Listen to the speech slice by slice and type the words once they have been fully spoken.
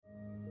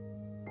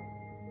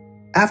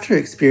After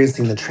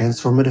experiencing the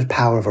transformative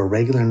power of a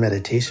regular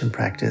meditation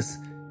practice,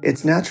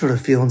 it's natural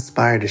to feel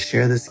inspired to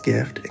share this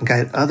gift and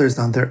guide others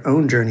on their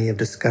own journey of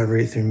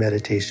discovery through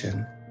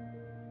meditation.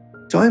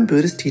 Join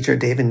Buddhist teacher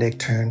David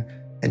Nichtern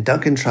and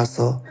Duncan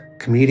Trussell,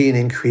 comedian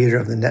and creator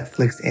of the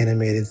Netflix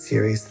animated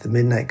series The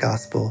Midnight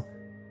Gospel,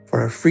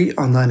 for a free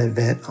online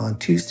event on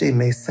Tuesday,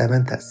 May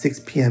 7th at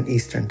 6 p.m.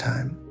 Eastern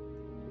Time.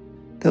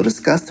 They'll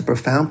discuss the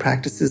profound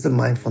practices of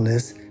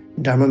mindfulness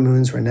in Dharma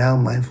Moon's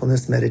renowned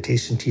mindfulness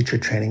meditation teacher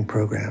training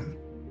program.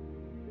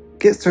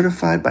 Get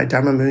certified by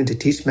Dharma Moon to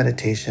teach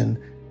meditation,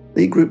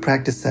 lead group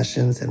practice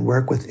sessions, and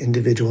work with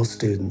individual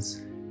students.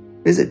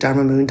 Visit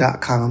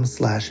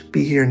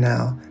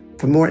dharmamoon.com/BeHereNow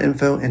for more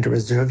info and to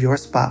reserve your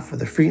spot for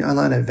the free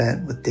online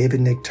event with David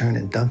Nichtern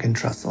and Duncan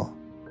Trussell.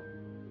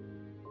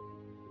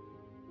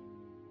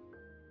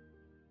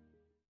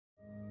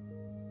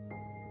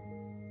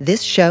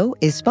 This show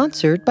is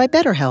sponsored by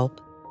BetterHelp.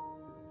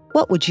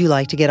 What would you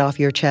like to get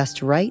off your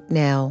chest right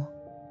now?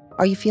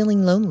 Are you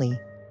feeling lonely,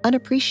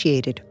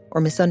 unappreciated,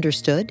 or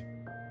misunderstood?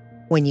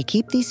 When you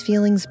keep these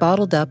feelings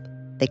bottled up,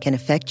 they can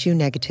affect you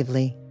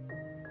negatively.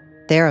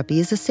 Therapy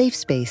is a safe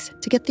space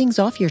to get things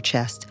off your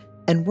chest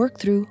and work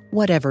through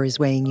whatever is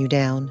weighing you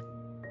down.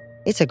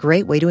 It's a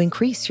great way to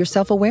increase your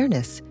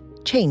self-awareness,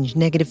 change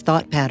negative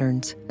thought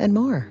patterns, and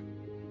more.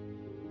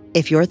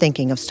 If you're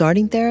thinking of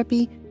starting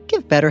therapy,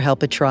 give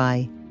BetterHelp a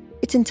try.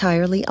 It's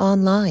entirely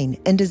online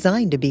and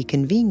designed to be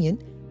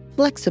convenient,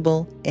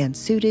 flexible, and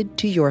suited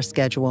to your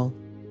schedule.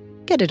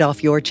 Get it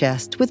off your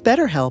chest with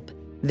BetterHelp.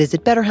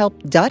 Visit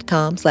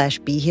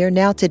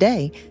BetterHelp.com/BeHereNow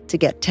today to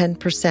get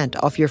 10%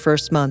 off your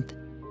first month.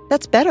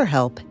 That's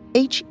BetterHelp,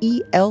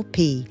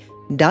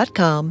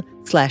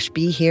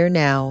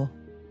 HELP.com/BeHereNow.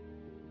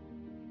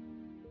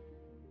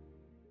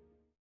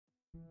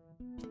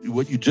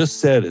 What you just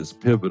said is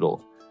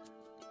pivotal.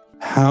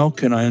 How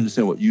can I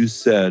understand what you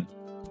said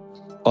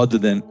other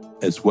than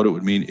as what it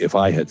would mean if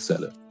I had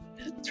said it?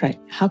 That's right.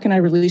 How can I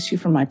release you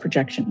from my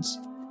projections?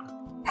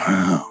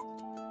 Wow.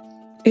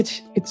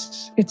 It's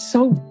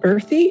so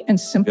earthy and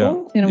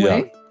simple in a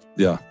way.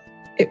 Yeah.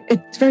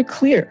 It's very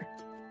clear.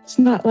 It's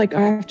not like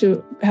I have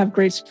to have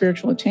great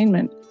spiritual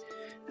attainment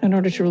in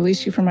order to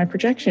release you from my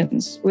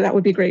projections. Well, that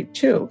would be great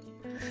too.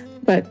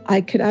 But I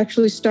could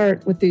actually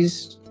start with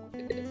these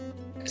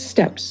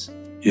steps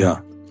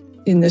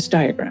in this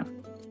diagram.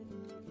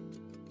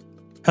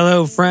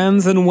 Hello,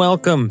 friends, and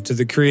welcome to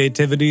the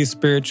Creativity,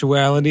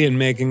 Spirituality, and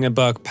Making a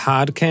Buck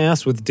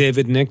podcast with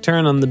David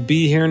Nichtern on the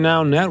Be Here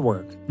Now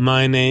network.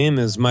 My name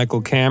is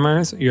Michael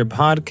Cammers, your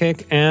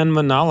podkick and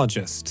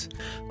monologist.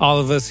 All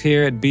of us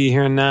here at Be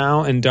Here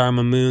Now and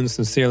Dharma Moon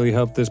sincerely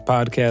hope this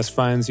podcast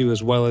finds you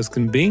as well as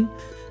can be,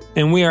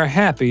 and we are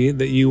happy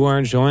that you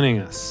are joining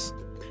us.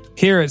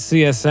 Here at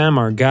CSM,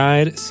 our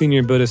guide,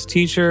 senior Buddhist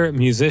teacher,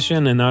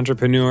 musician, and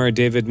entrepreneur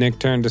David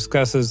Nichtern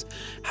discusses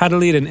how to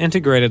lead an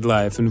integrated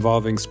life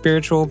involving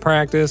spiritual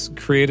practice,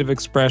 creative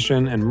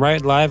expression, and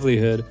right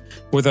livelihood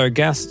with our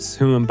guests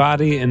who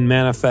embody and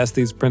manifest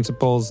these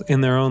principles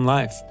in their own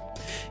life.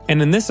 And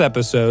in this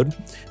episode,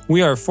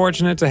 we are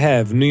fortunate to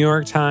have New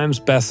York Times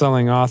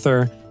bestselling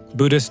author,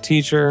 Buddhist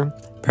teacher,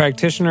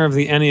 practitioner of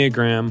the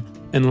Enneagram,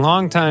 and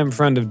longtime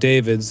friend of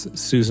David's,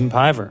 Susan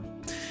Piver.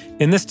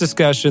 In this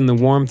discussion, the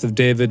warmth of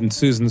David and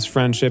Susan's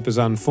friendship is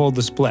on full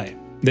display.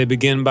 They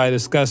begin by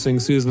discussing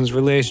Susan's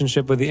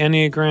relationship with the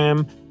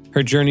Enneagram,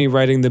 her journey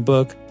writing the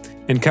book,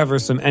 and cover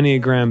some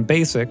Enneagram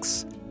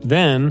basics.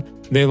 Then,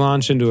 they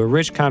launch into a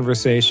rich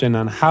conversation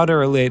on how to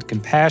relate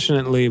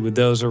compassionately with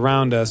those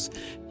around us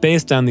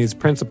based on these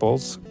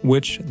principles,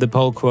 which the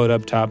poll quote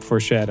up top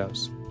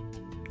foreshadows.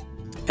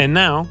 And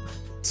now,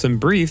 some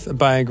brief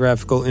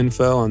biographical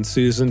info on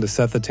Susan to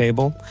set the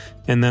table,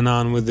 and then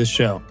on with the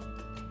show.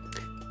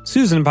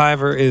 Susan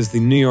Piver is the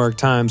New York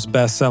Times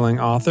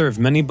best-selling author of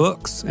many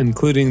books,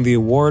 including the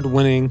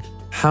award-winning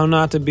How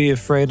Not to Be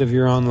Afraid of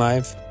Your Own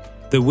Life,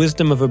 The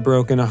Wisdom of a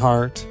Broken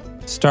Heart,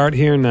 Start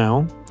Here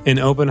Now, An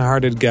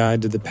Open-Hearted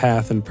Guide to the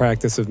Path and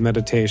Practice of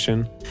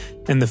Meditation,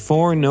 and The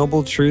Four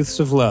Noble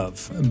Truths of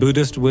Love,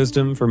 Buddhist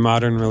Wisdom for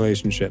Modern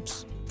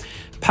Relationships.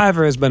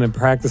 Piver has been a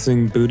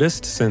practicing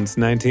Buddhist since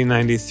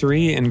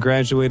 1993 and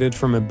graduated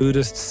from a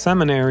Buddhist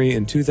seminary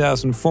in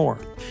 2004.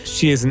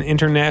 She is an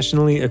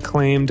internationally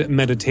acclaimed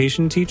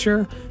meditation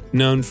teacher,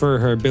 known for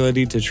her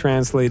ability to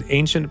translate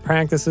ancient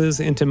practices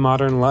into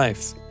modern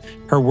life.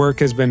 Her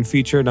work has been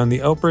featured on The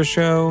Oprah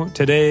Show,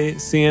 Today,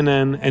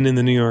 CNN, and in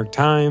the New York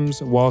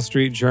Times, Wall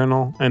Street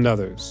Journal, and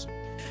others.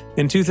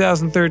 In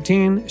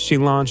 2013, she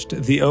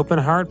launched the Open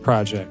Heart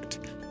Project,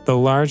 the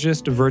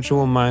largest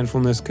virtual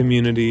mindfulness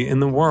community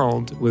in the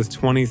world with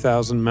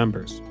 20,000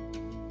 members.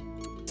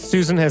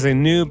 Susan has a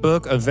new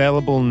book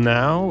available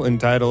now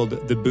entitled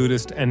The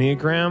Buddhist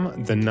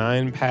Enneagram, The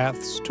 9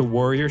 Paths to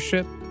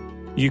Warriorship.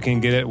 You can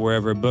get it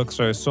wherever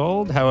books are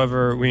sold.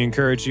 However, we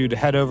encourage you to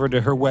head over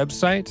to her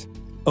website,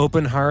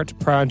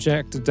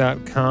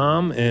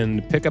 openheartproject.com,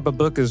 and pick up a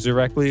book as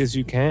directly as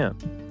you can.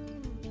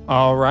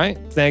 All right,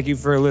 thank you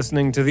for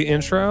listening to the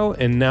intro,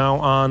 and now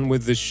on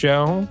with the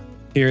show.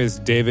 Here is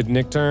David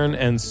Nichtern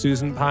and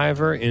Susan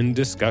Piver in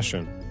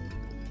discussion.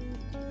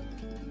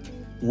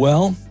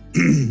 Well,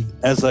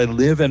 as I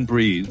live and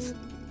breathe,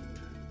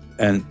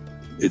 and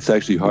it's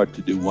actually hard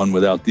to do one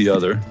without the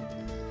other,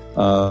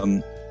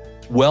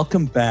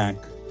 welcome back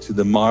to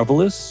the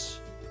marvelous,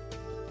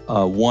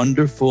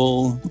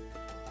 wonderful,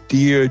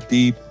 dear,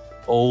 deep,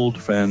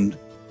 old friend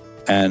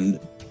and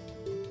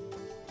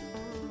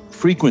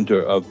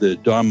frequenter of the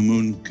Dharma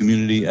Moon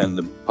community and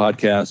the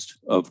podcast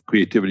of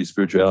Creativity,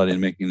 Spirituality,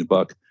 and Making a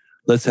Buck.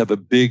 Let's have a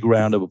big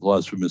round of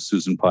applause for Miss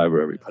Susan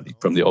Piver, everybody,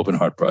 from the Open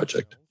Heart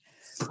Project.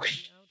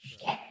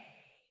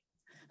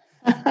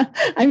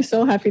 I'm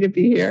so happy to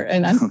be here.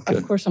 And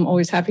of course, I'm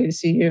always happy to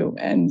see you.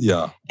 And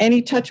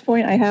any touch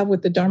point I have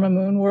with the Dharma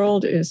Moon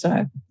world is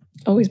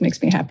always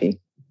makes me happy.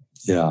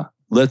 Yeah.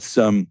 Let's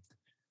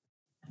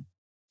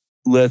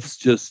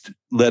just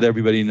let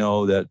everybody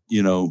know that,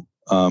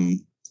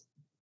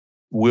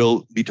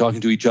 we'll be talking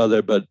to each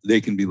other, but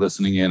they can be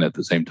listening in at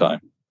the same time.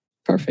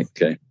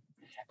 Perfect. Okay.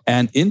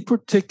 And in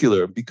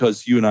particular,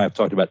 because you and I have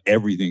talked about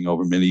everything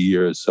over many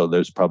years, so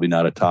there's probably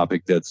not a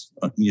topic that's,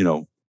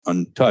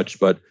 untouched,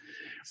 but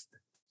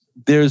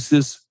there's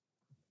this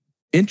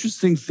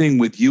interesting thing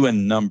with you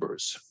and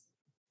numbers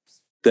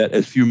that,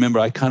 if you remember,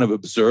 I kind of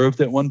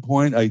observed at one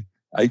point. I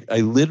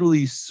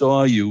literally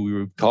saw you. We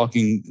were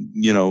talking,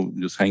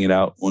 just hanging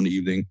out one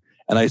evening,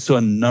 and I saw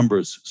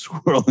numbers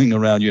swirling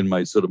around you in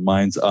my sort of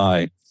mind's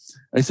eye.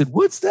 I said,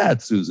 "What's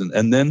that, Susan?"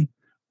 And then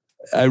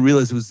I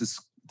realized it was this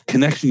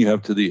connection you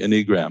have to the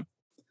Enneagram,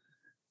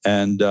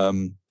 and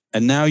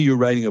now you're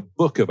writing a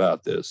book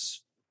about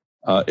this.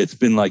 It's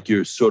been like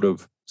your sort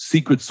of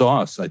secret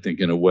sauce, I think,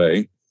 in a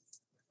way.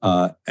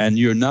 And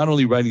you're not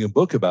only writing a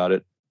book about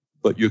it,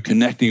 but you're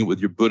connecting it with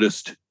your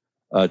Buddhist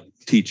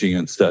teaching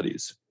and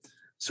studies.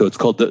 So it's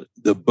called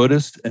the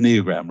Buddhist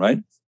Enneagram,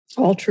 right?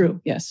 All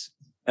true, yes.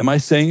 Am I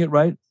saying it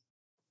right?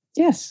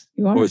 Yes,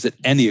 you are. Or is it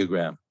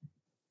Enneagram?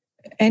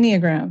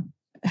 Enneagram.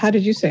 How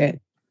did you say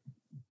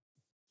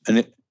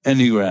it?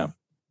 Enneagram.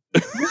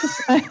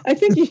 I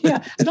think,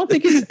 I don't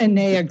think it's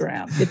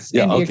Enneagram. It's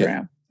Enneagram. Okay.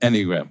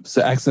 Enneagram.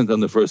 So accent on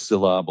the first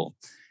syllable.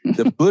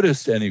 The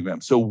Buddhist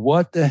Enneagram. So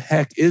what the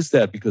heck is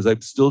that? Because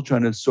I'm still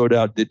trying to sort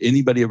out, did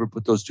anybody ever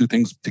put those two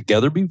things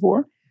together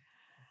before?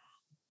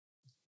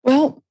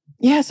 Well,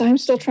 yes, I'm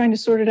still trying to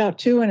sort it out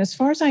too. And as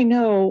far as I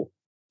know,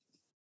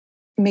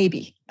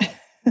 maybe.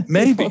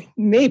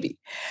 Maybe.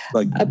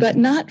 But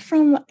not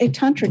from a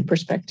tantric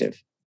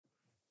perspective.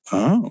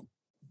 Oh.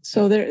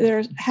 So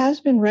there has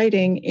been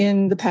writing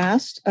in the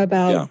past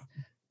about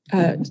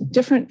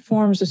different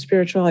forms of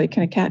spirituality.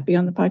 Can a cat be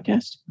on the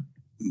podcast?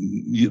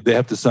 They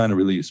have to sign a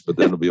release, but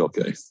that'll be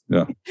okay.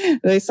 Yeah.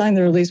 They sign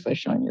the release by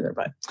showing you their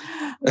butt.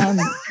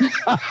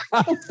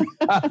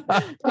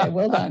 Okay,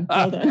 well done.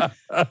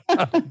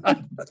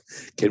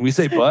 Can we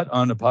say butt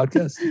on the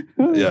podcast?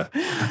 Yeah.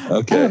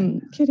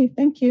 Okay. Kitty,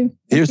 thank you.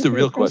 Here's the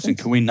real question.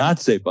 Can we not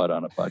say butt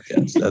on a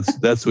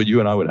podcast? That's what you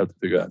and I would have to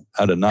figure out,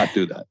 how to not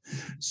do that.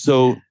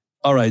 So,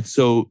 all right.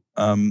 So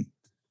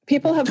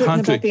people have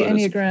written about the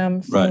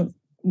Enneagram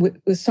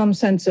with some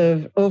sense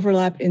of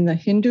overlap in the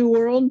Hindu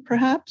world,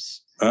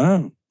 perhaps.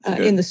 Oh,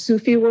 okay. In the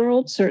Sufi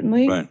world,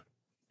 certainly. Right.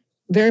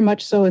 Very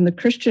much so in the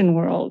Christian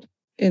world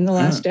in the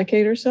last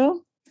decade or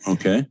so.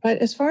 Okay. But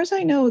as far as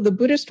I know, the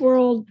Buddhist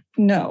world,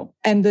 no.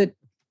 And the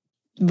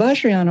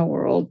Vajrayana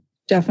world,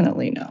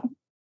 definitely no.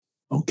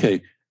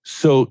 Okay.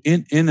 So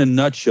in a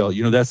nutshell,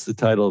 that's the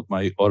title of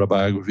my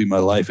autobiography, My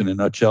Life in a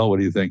Nutshell. What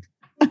do you think?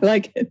 I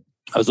like it.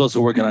 I was also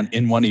working on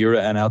In One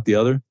Era and Out the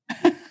Other.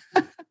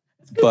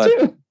 But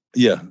too.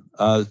 Yeah.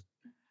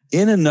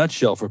 In a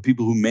nutshell, for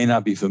people who may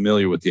not be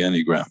familiar with the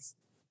Enneagram.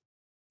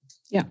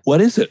 Yeah. What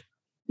is it?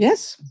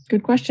 Yes.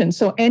 Good question.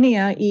 So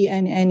Ennea,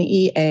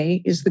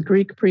 E-N-N-E-A, is the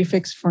Greek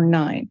prefix for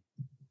 9.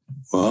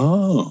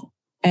 Oh.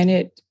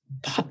 And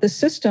the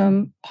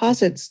system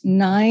posits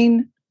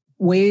 9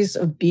 ways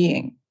of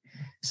being,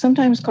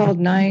 sometimes called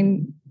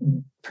 9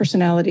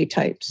 personality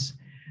types.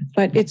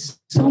 But it's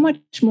so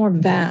much more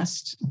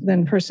vast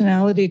than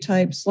personality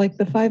types like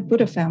the 5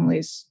 Buddha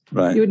families.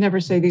 Right. You would never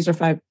say these are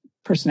 5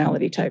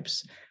 personality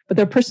types, but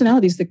there are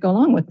personalities that go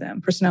along with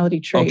them, personality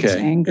traits,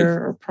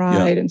 anger or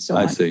pride, and so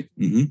on. I see.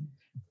 Mm-hmm.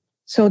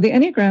 So the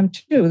Enneagram,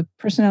 too, the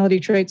personality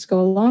traits go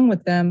along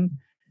with them.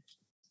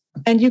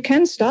 And you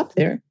can stop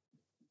there.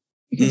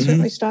 You can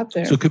certainly stop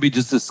there. So it could be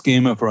just a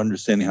schema for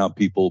understanding how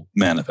people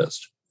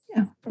manifest.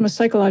 Yeah, from a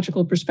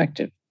psychological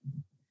perspective.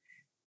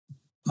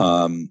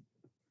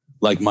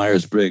 Like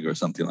Myers-Briggs or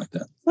something like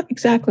that.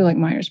 Exactly like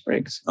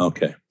Myers-Briggs.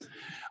 Okay.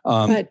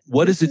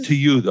 What is it to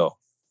you, though?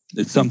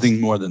 It's something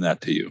more than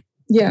that to you.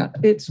 Yeah,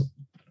 it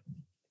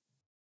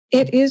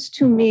is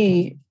to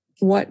me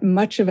what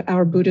much of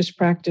our Buddhist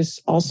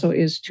practice also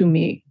is to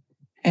me.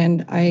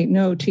 And I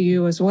know to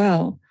you as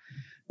well,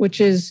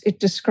 which is it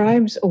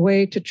describes a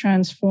way to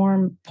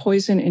transform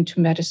poison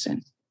into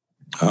medicine.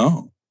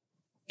 Oh.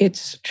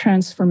 It's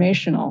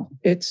transformational.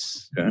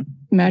 It's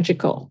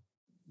magical.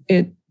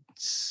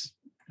 It's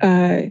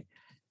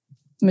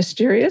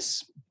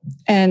mysterious.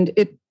 And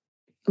it,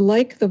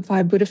 like the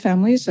 5 Buddha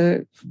families,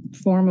 a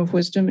form of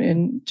wisdom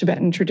in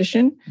Tibetan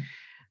tradition,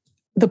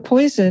 the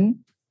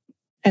poison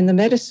and the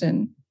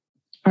medicine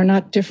are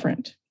not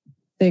different.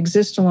 They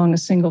exist along a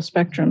single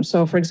spectrum.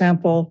 So, for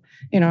example,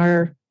 in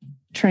our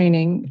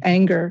training,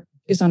 anger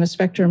is on a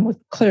spectrum with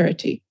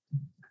clarity.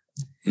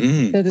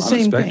 They're the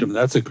same spectrum. thing.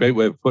 That's a great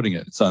way of putting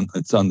it. It's on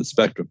the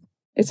spectrum.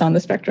 It's on the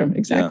spectrum,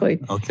 exactly.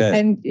 Yeah. Okay.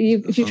 And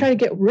if you try to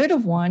get rid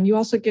of one, you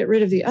also get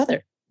rid of the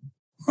other.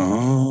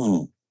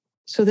 Oh.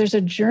 So there's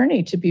a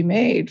journey to be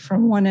made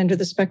from one end of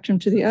the spectrum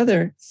to the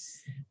other.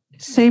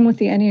 Same with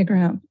the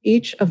Enneagram.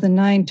 Each of the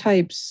 9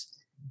 types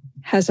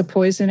has a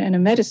poison and a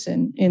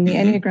medicine in the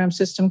Enneagram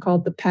system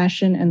called the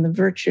passion and the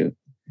virtue.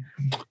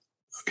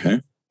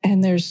 Okay.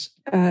 And there's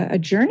a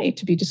journey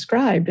to be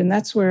described. And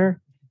that's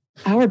where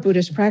our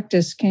Buddhist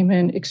practice came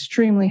in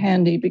extremely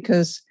handy,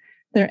 because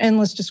there are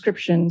endless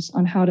descriptions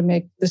on how to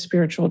make the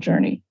spiritual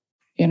journey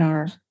in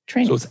our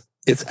training. So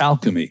it's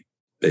alchemy,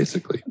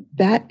 basically.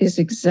 That is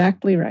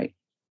exactly right.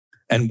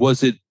 And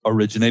was it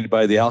originated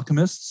by the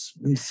alchemists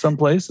in some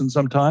place, in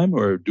some time,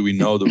 or do we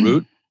know the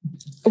root?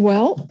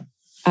 Well,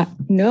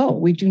 no,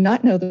 we do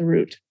not know the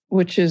root,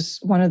 which is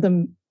one of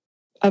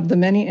the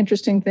many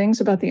interesting things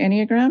about the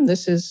Enneagram.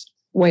 This is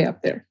way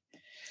up there.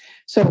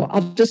 So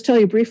I'll just tell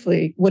you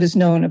briefly what is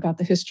known about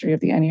the history of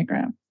the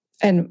Enneagram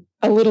and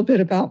a little bit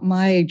about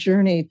my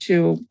journey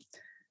to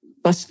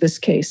bust this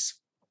case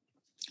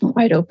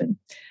wide open.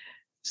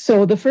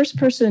 So the first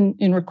person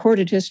in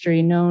recorded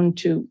history known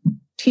to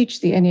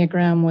teach the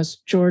Enneagram was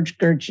George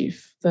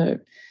Gurdjieff, the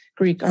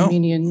Greek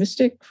Armenian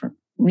mystic from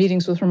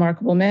Readings with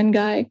Remarkable Men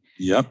guy.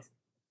 Yep.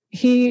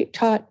 He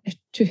taught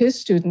to his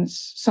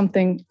students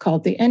something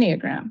called the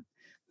Enneagram,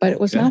 but it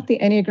was not the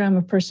Enneagram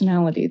of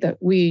personality that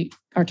we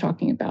are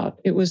talking about.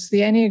 It was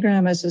the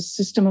Enneagram as a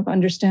system of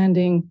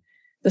understanding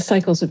the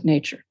cycles of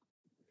nature.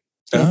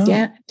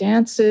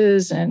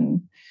 Dances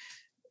and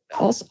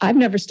also, I've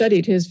never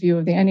studied his view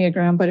of the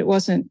Enneagram, but it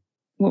wasn't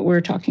what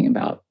we're talking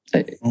about.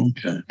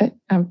 Okay.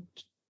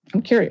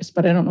 I'm curious,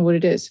 but I don't know what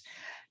it is.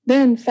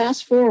 Then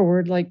fast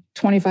forward like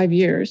 25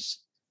 years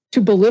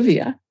to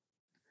Bolivia,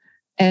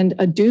 and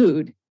a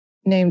dude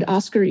named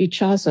Oscar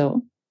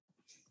Ichazo,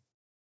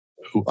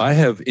 who I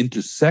have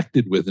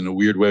intersected with in a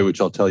weird way,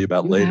 which I'll tell you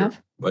about later.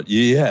 Have? But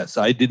yes,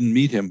 I didn't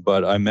meet him,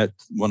 but I met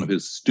one of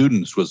his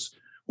students, was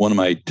one of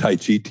my Tai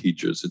Chi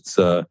teachers. It's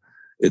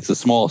a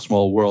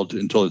small world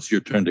until it's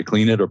your turn to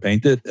clean it or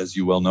paint it, as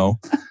you well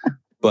know.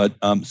 But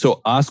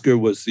so Oscar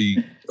was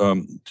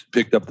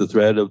picked up the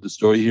thread of the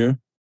story here.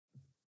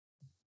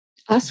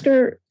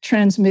 Oscar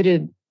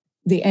transmitted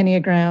the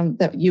Enneagram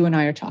that you and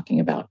I are talking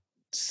about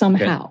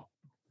somehow. Okay.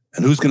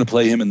 And who's going to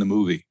play him in the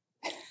movie?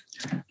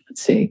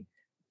 Let's see.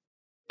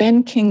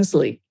 Ben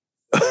Kingsley.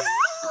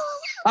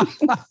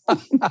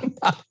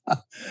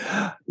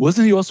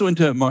 Wasn't he also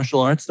into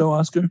martial arts, though,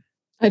 Oscar?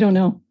 I don't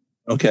know.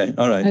 Okay,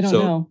 all right. I don't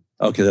know.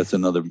 Okay, that's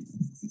another.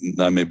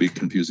 I may be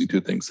confusing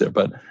two things there,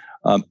 but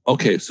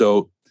okay.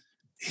 So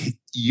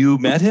you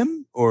met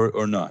him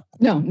or not?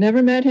 No,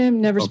 never met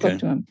him. Never spoke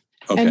to him.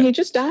 Okay. And he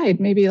just died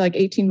maybe like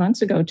 18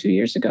 months ago, 2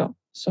 years ago.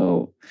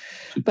 So,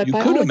 but you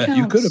by could all have accounts,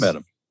 you could have met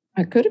him.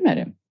 I could have met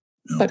him,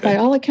 but by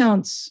all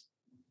accounts,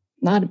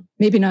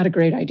 maybe not a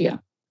great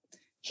idea.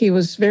 He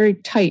was very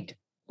tight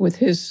with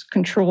his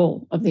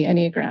control of the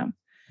Enneagram.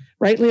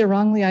 Rightly or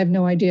wrongly, I have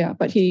no idea.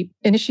 But he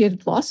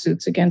initiated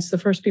lawsuits against the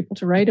first people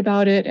to write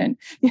about it. And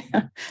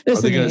are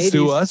they going to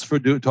sue us for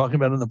talking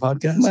about it on the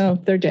podcast? Well,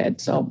 they're dead,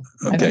 so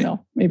I don't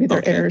know. Maybe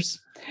they're heirs.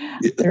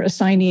 They're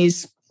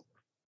assignees.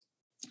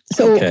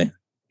 So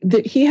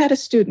he had a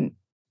student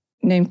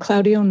named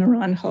Claudio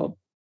Naranjo.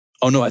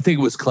 Oh, no, I think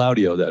it was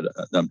Claudio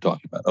that I'm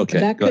talking about. Okay.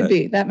 That could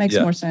be. That makes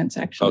more sense,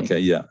 actually. Okay,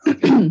 yeah.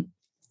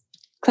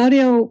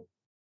 Claudio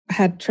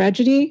had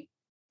tragedy.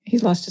 He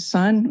lost his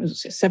son,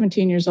 was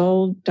 17 years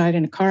old, died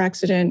in a car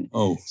accident.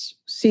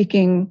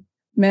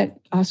 Met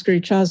Oscar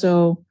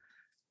Ichazo,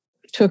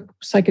 took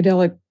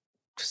psychedelic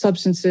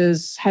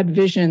substances, had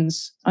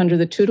visions under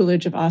the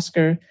tutelage of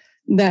Oscar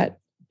that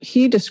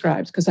he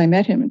describes, because I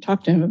met him and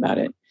talked to him about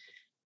it,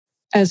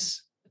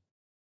 as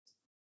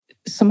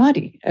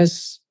samadhi,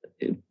 as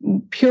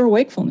pure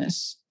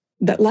wakefulness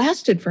that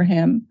lasted for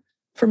him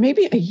for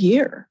maybe a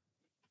year.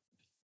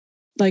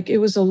 Like it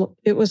was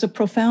a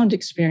profound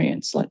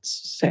experience,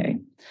 let's say.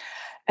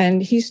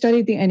 And he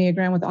studied the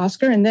Enneagram with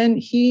Oscar, and then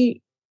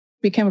he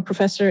became a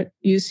professor at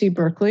UC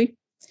Berkeley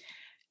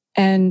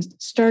and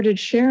started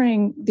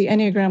sharing the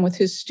Enneagram with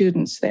his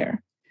students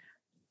there.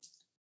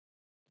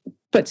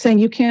 But saying,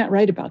 you can't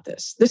write about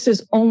this. This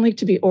is only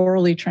to be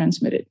orally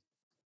transmitted.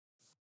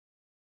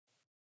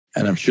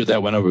 And I'm sure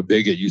that went over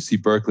big at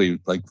UC Berkeley.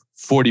 Like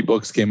 40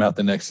 books came out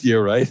the next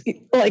year, right?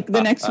 Like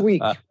the next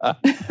week.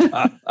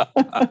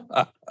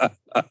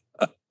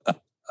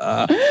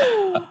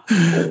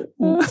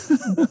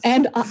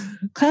 And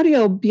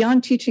Claudio,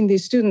 beyond teaching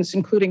these students,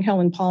 including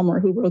Helen Palmer,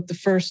 who wrote the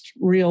first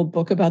real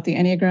book about the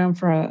Enneagram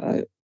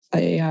for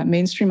a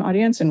mainstream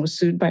audience and was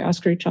sued by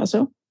Oscar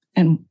Ichazo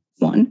and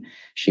won.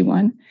 She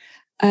won.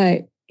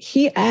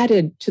 He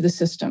added to the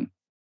system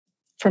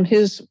from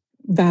his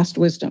vast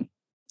wisdom.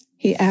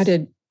 He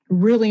added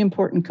really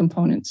important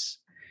components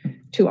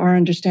to our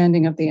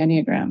understanding of the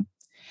Enneagram.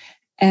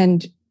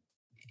 And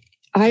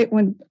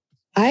when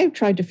I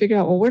tried to figure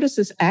out, well, where does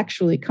this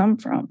actually come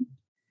from?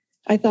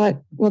 I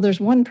thought, well, there's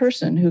one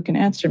person who can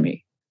answer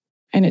me,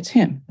 and it's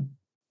him.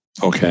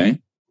 Okay.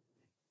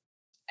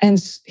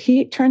 And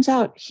he turns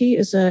out he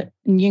is a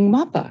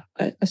Nyingmapa,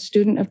 a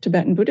student of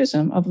Tibetan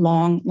Buddhism of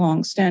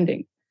long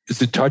standing.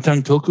 Is it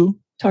Tartang Tulku?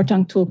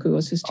 Tartang Tulku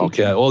was his teacher.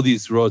 Okay, all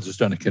these roads are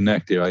starting to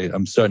connect here.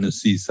 I'm starting to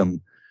see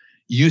some,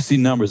 you see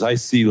numbers, I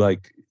see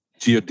like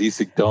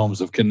geodesic domes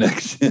of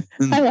connection.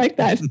 I like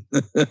that.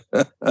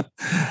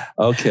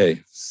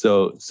 Okay,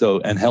 so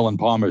and Helen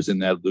Palmer's in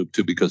that loop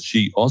too, because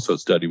she also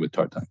studied with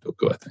Tartang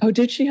Tulku, I think. Oh,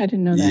 did she? I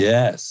didn't know that.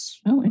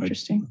 Yes. Oh,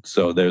 interesting.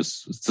 So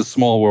it's a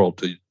small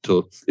world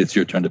till it's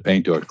your turn to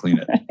paint or clean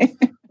it.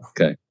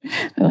 Okay.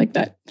 I like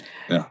that.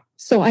 Yeah.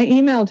 So I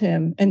emailed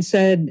him and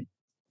said,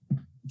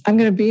 I'm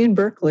going to be in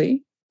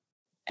Berkeley,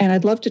 and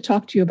I'd love to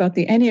talk to you about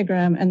the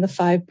Enneagram and the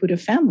 5 Buddha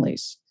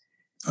families.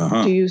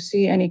 Uh-huh. Do you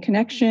see any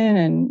connection?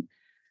 And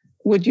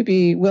would you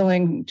be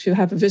willing to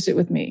have a visit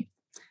with me?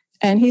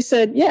 And he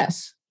said,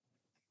 yes.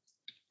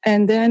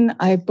 And then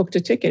I booked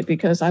a ticket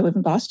because I live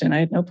in Boston. I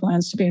had no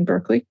plans to be in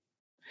Berkeley.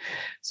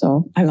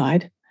 So I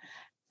lied.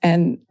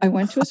 And I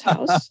went to his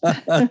house.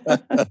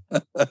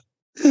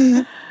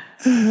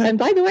 And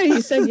by the way,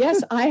 he said,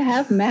 yes, I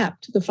have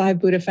mapped the 5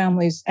 Buddha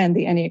families and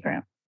the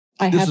Enneagram.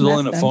 This is all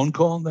in a phone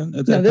call then?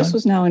 No, this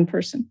was now in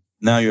person.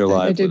 Now you're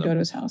live. I did go to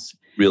his house.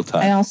 Real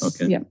time.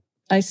 Okay. Yeah.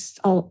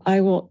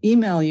 I will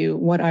email you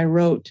what I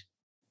wrote,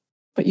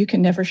 but you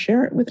can never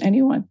share it with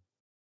anyone.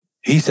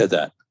 He said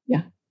that?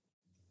 Yeah.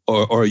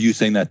 Or are you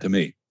saying that to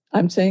me?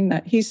 I'm saying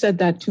that. He said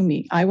that to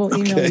me. I will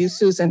email you,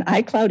 Susan.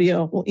 I,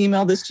 Claudio, will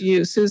email this to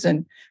you,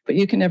 Susan, but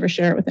you can never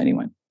share it with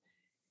anyone.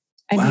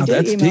 And wow,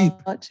 that's deep.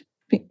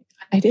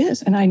 It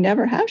is. And I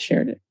never have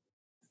shared it.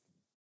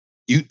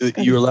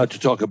 You're allowed to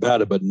talk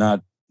about it, but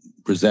not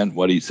present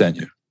what he sent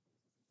you.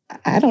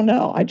 I don't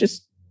know. I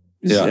just...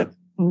 Yeah.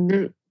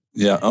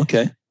 Yeah.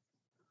 Okay.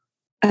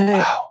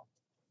 Wow.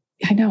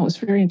 I know. It was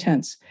very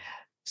intense.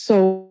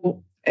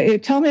 So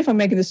tell me if I'm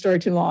making the story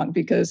too long,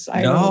 because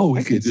no,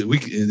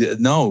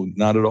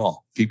 not at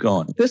all. Keep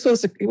going.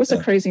 It was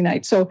a crazy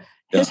night. So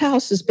his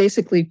house is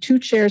basically 2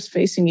 chairs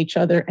facing each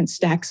other and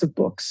stacks of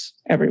books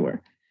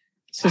everywhere.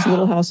 It's his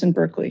little house in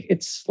Berkeley.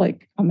 It's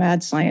like a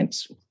mad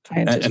scientist.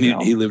 And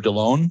he lived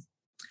alone?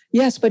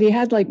 Yes, but he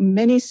had like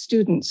many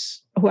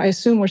students who I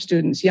assume were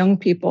students, young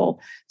people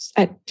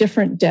at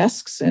different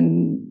desks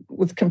and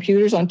with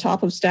computers on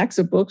top of stacks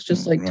of books,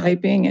 just like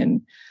typing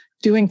and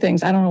doing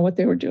things. I don't know what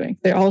they were doing.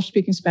 They're all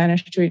speaking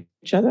Spanish to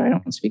each other. I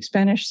don't speak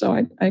Spanish, so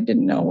I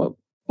didn't know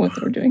what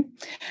they were doing.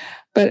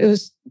 But it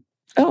was,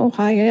 oh,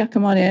 hi, yeah,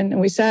 come on in.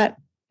 And we sat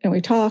and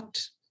we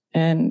talked,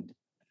 and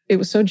it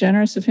was so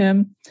generous of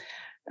him.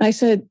 And I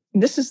said,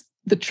 this is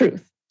the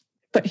truth.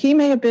 But he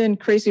may have been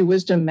crazy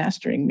wisdom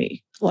mastering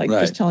me, like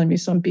just telling me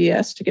some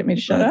BS to get me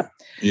to shut up.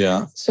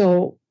 Yeah.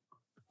 So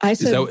I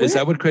said, is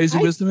that what crazy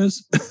wisdom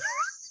is?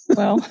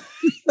 Well,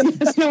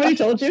 that's not what he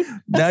told you.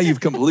 Now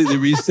you've completely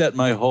reset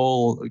my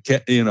whole,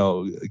 I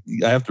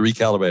have to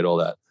recalibrate all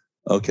that.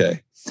 Okay.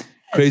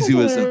 Crazy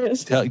wisdom.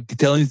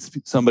 Telling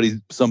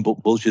somebody some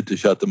bullshit to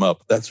shut them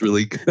up. That's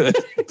really good.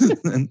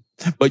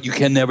 But you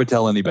can never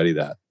tell anybody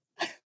that.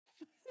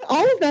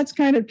 All of that's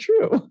kind of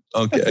true.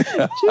 Okay.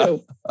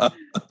 True.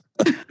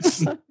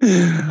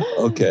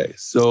 Okay.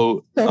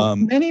 So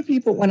many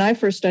people, when I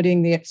first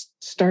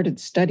started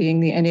studying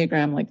the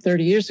Enneagram like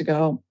 30 years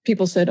ago,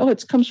 people said, oh,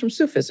 it comes from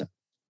Sufism.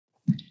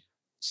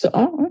 So,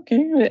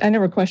 okay. I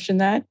never questioned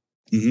that.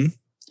 Mm-hmm.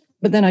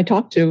 But then I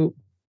talked to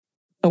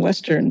a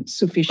Western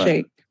Sufi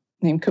sheikh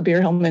named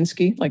Kabir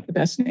Helminski, like the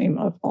best name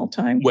of all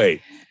time.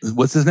 Wait,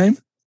 what's his name?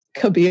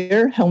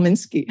 Kabir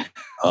Helminski.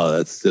 Oh,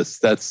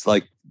 that's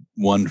like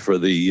one for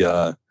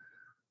the,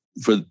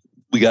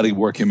 we got to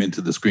work him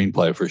into the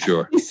screenplay for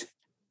sure.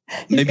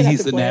 Maybe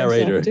he's the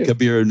narrator.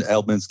 Kabir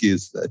Helminski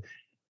is,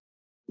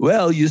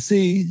 well, you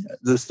see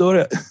the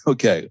story.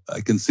 Okay.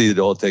 I can see it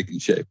all taking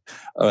shape.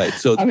 All right.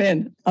 So I'm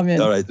in. All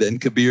right. Then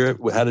Kabir,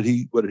 what did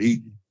he?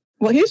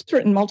 Well, he's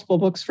written multiple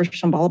books for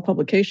Shambhala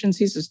Publications.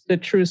 He's the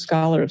true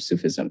scholar of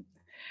Sufism.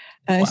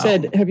 And I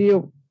said, have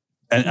you...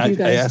 And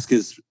I ask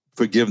his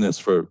forgiveness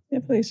for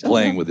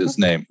playing with his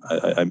name.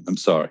 I'm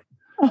sorry.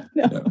 Oh,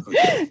 no. Yeah,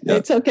 okay. Yeah.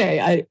 It's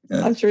okay.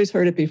 I'm sure he's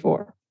heard it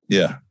before.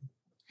 Yeah.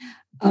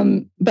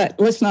 But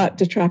let's not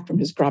detract from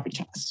his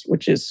gravitas,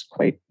 which is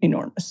quite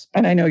enormous.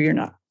 And I know you're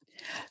not.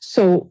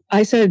 So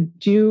I said,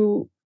 do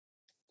you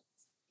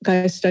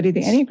guys study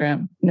the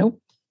Enneagram? Nope.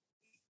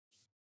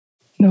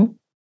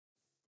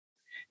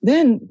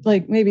 Then,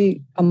 like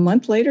maybe a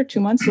month later, 2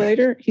 months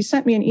later, he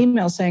sent me an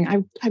email saying,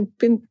 I've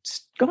been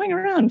going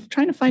around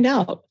trying to find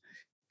out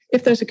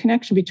if there's a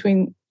connection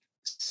between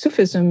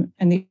Sufism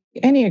and the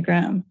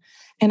Enneagram.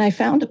 And I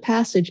found a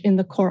passage in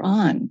the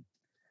Quran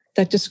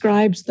that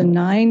describes the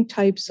 9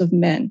 types of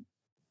men.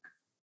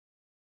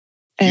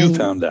 And you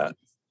found that?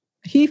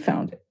 He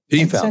found it.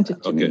 He found it.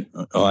 Okay.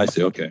 Oh, I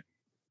see. Okay.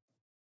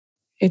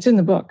 It's in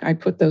the book. I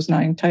put those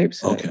 9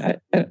 types. Okay.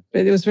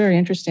 It was very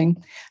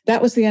interesting.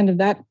 That was the end of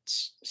that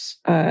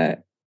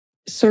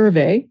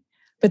survey.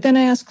 But then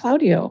I asked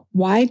Claudio,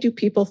 why do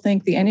people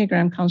think the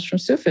Enneagram comes from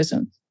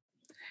Sufism?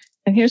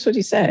 And here's what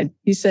he said.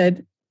 He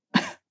said,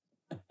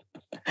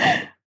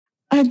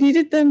 I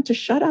needed them to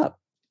shut up.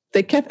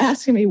 They kept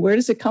asking me, where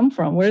does it come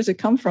from? Where does it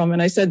come from?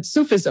 And I said,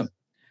 Sufism.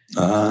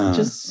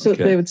 Just so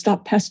they would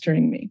stop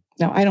pestering me.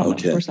 Now, I don't know.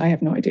 Of course, I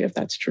have no idea if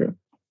that's true.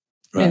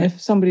 Right. And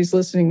if somebody's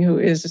listening who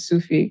is a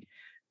Sufi,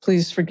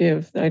 please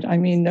forgive. I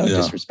mean no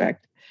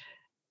disrespect.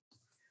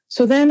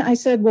 So then I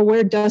said, well,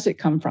 where does it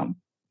come from?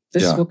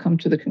 This will come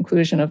to the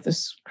conclusion of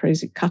this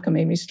crazy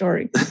cockamamie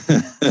story.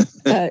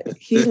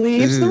 He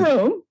leaves the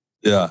room.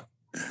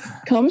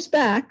 Comes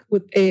back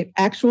with an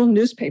actual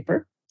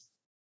newspaper,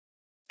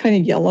 kind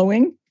of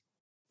yellowing.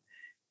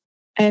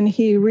 And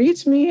he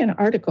reads me an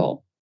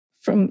article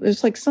from,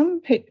 there's like some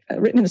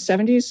written in the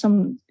 70s,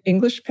 some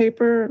English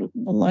paper,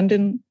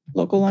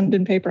 local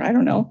London paper, I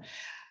don't know,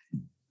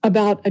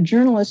 about a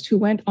journalist who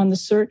went on the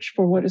search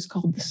for what is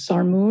called the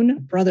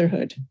Sarmoun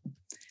Brotherhood.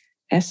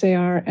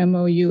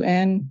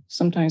 Sarmoun,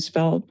 sometimes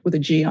spelled with a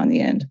G on the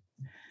end.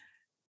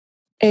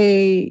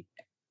 A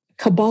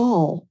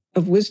cabal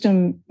of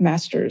wisdom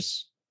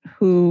masters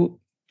whose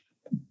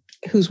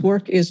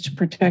work is to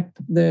protect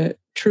the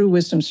true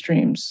wisdom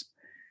streams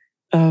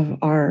of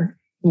our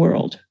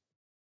world.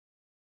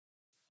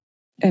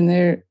 And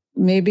they're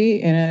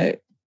maybe in a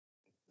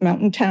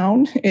mountain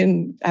town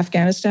in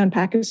Afghanistan,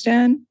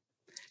 Pakistan.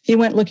 He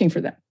went looking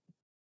for them.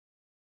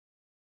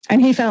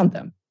 And he found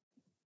them.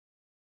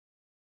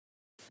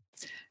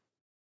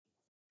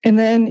 And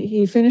then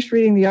he finished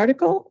reading the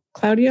article,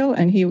 Claudio,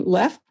 and he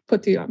left,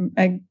 put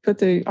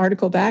the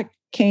article back,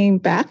 came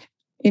back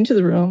into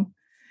the room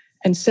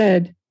and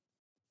said,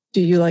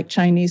 do you like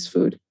Chinese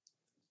food?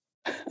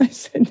 I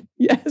said,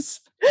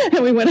 yes.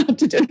 And we went out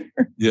to dinner.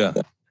 Yeah.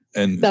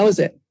 And that was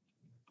it.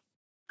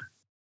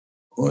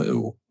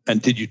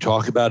 And did you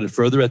talk about it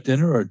further at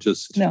dinner or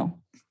just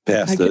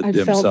past the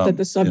dim felt sum? That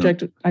the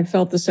subject, I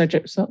felt the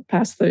subject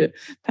past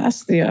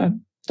the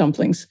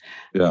dumplings.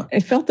 Yeah. I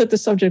felt that the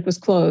subject was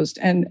closed.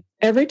 And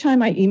every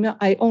time I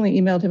only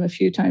emailed him a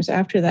few times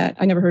after that.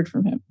 I never heard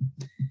from him.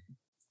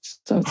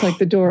 So it's like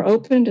the door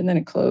opened and then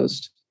it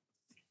closed.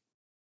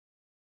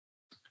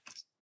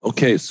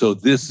 Okay, so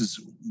this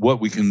is what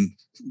we can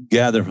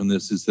gather from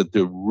this is that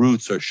the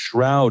roots are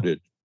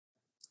shrouded.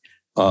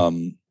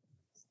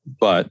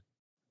 But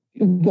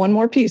one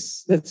more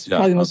piece that's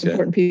probably the most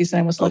important piece, and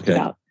I almost left it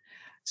out.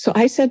 So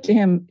I said to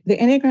him, the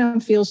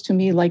Enneagram feels to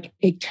me like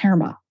a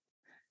terma,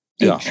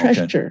 a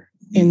treasure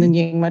in the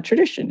Nyingma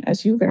tradition,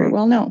 as you very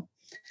well know.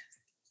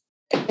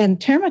 And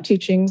terma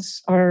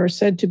teachings are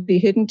said to be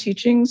hidden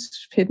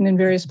teachings, hidden in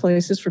various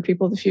places for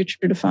people of the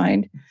future to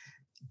find,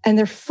 and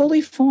they're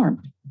fully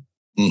formed.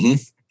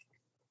 Mm-hmm.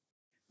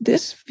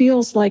 This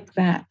feels like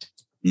that.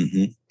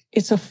 Mm-hmm.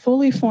 It's a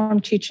fully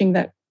formed teaching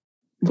that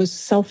was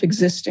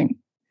self-existing.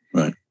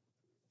 Right.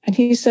 And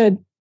he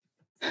said,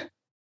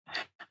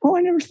 oh,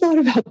 I never thought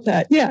about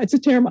that. Yeah, it's a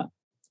terma.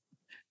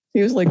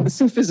 He was like the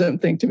Sufism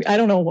thing to me. I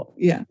don't know.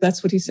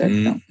 That's what he said.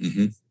 Mm-hmm.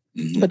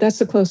 Mm-hmm. But that's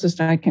the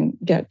closest I can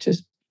get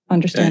to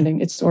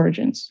understanding its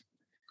origins.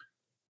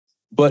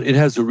 But it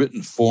has a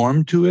written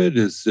form to it.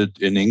 Is it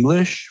in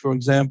English, for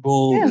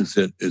example? Yeah.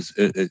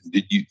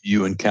 Did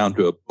you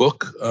encounter a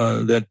book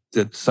that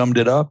summed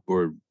it up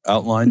or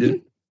outlined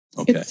it?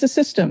 Okay. It's a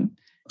system.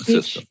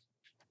 Each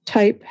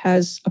type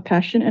has a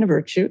passion and a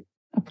virtue,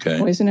 a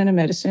poison and a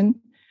medicine,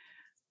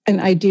 an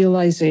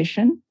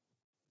idealization,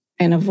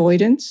 an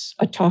avoidance,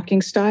 a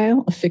talking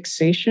style, a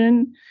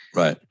fixation.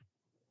 Right.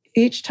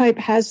 Each type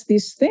has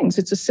these things.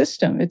 It's a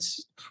system.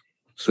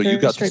 So you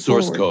got the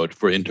source code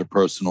for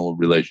interpersonal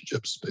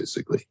relationships,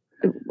 basically.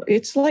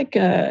 It's like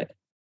it's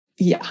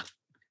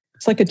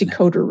like a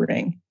decoder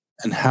ring.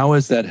 And how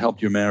has that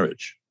helped your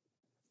marriage?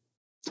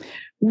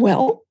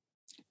 Well,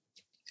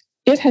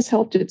 it has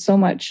helped it so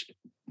much.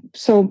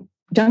 So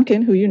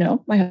Duncan, who you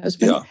know, my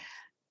husband,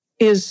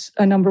 is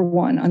a number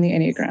 1 on the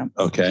Enneagram.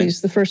 Okay.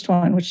 He's the first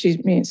one, which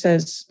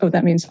says, oh,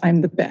 that means I'm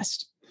the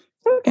best.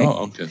 Okay.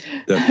 Oh, okay.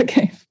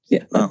 Okay.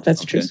 Yeah,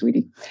 that's true,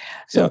 sweetie.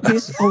 So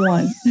he's a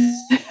 1.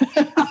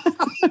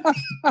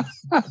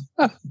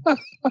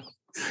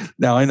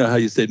 Now I know how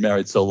you stayed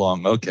married so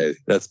long. Okay,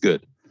 that's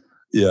good.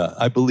 Yeah,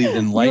 I believe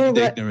enlightened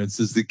ignorance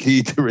is the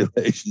key to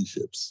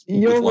relationships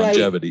with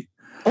longevity.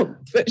 Oh,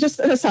 but just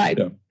an aside,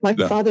 my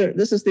father,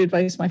 this is the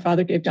advice my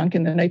father gave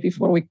Duncan the night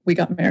before we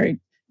got married.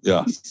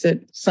 Yeah. He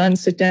said, son,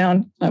 sit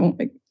down.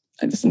 This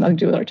has nothing to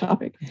do with our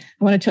topic.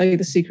 I want to tell you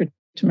the secret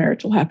to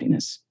marital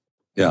happiness.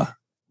 Yeah.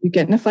 You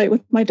get in a fight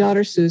with my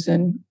daughter,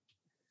 Susan.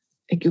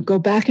 You go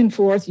back and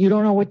forth. You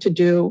don't know what to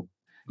do.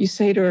 You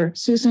say to her,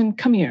 Susan,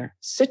 come here,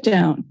 sit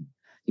down.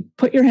 You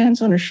put your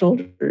hands on her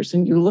shoulders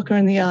and you look her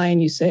in the eye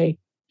and you say,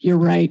 you're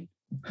right.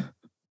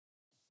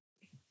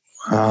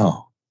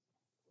 Wow.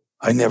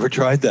 I never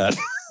tried that.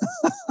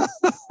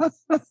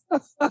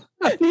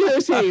 Neither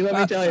is he, let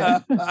me tell you.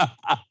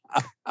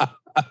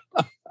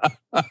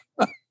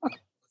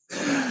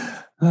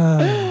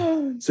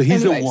 So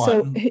he's a 1.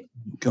 So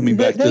coming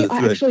back to the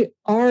thread. They actually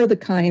are the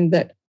kind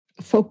that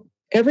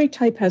every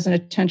type has an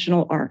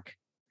attentional arc.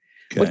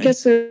 Okay. What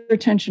gets their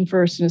attention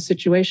first in a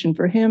situation?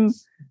 For him,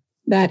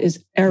 that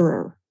is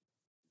error.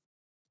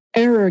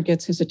 Error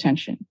gets his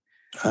attention.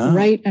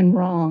 Right and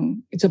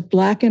wrong. It's a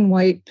black and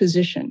white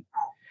position.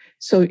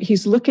 So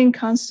he's looking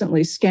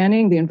constantly,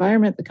 scanning the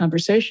environment, the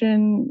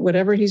conversation,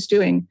 whatever he's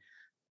doing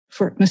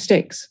for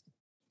mistakes.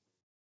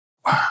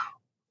 Wow.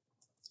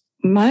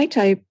 My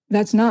type,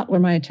 that's not where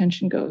my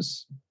attention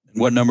goes.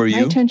 What number are you?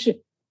 My attention,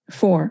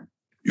 4.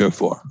 You're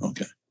 4.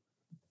 Okay.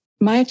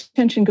 My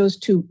attention goes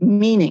to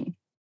meaning.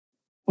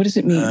 What does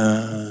it mean?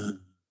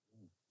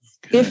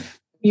 Okay.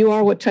 If you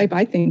are what type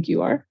I think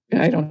you are,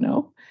 I don't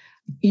know.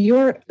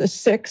 You're the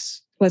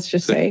 6, let's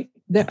just say.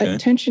 The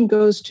attention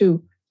goes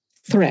to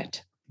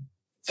threat.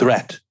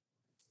 Threat.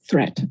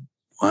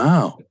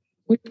 Wow.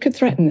 What could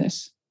threaten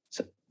this?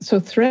 So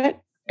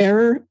threat,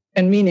 error,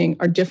 and meaning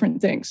are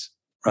different things.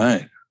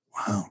 Right.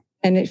 Wow.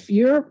 And if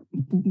you're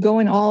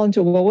going all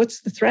into, well,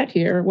 what's the threat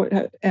here?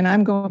 And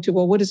I'm going to,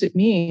 well, what does it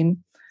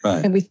mean?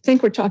 Right. And we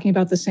think we're talking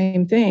about the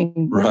same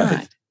thing. We're Right.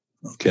 not.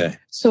 Okay.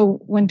 So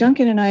when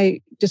Duncan and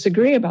I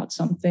disagree about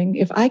something,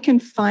 if I can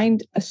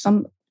find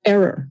some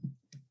error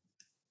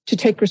to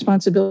take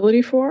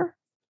responsibility for,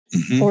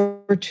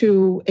 or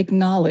to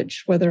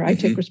acknowledge whether I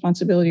take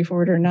responsibility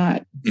for it or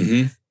not,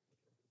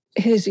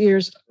 his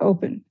ears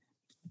open.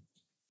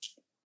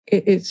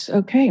 It's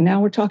okay.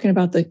 Now we're talking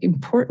about the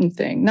important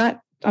thing.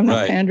 I'm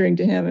not pandering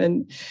to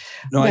him.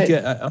 I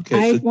get.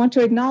 Okay. I want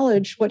to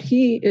acknowledge what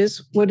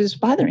is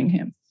bothering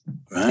him.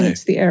 Right. And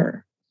it's the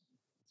error.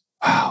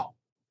 Wow.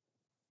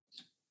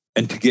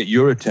 And to get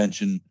your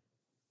attention,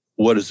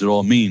 what does it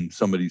all mean?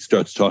 Somebody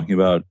starts talking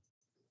about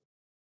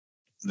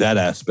that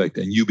aspect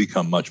and you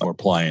become much more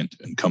pliant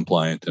and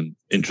compliant and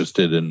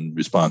interested and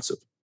responsive.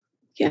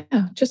 Yeah.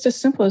 Just as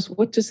simple as,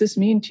 what does this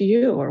mean to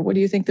you? Or what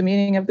do you think the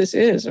meaning of this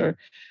is? Or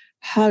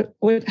how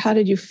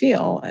did you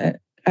feel?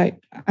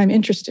 I'm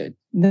interested.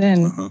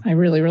 Then I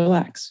really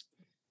relax.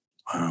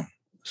 Wow.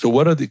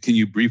 So can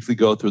you briefly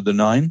go through the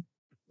 9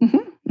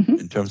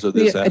 in terms of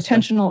this aspect?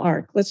 Attentional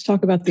arc. Let's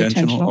talk about the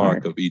attentional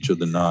arc of each of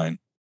the 9.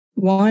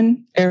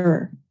 1,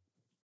 error.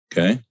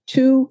 Okay.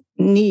 2,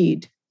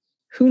 need.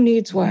 Who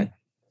needs what?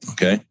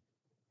 Okay.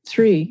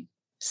 3,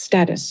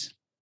 status.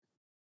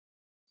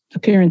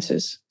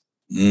 Appearances.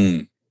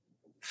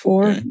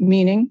 4,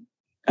 meaning.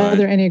 Right.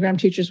 Other Enneagram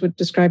teachers would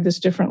describe this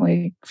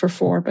differently for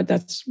 4, but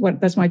that's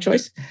my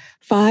choice.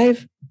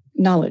 5,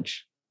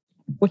 knowledge.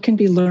 What can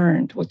be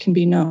learned? What can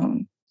be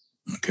known?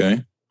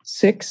 Okay.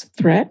 6,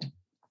 threat.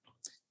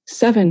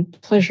 7,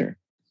 pleasure.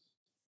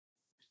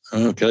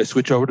 Can I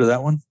switch over to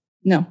that one?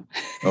 No.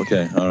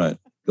 Okay. All right.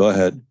 Go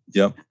ahead.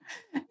 Yep.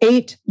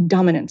 8,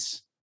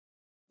 dominance.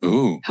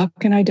 Ooh. How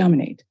can I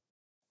dominate?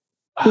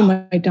 Who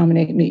might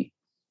dominate me?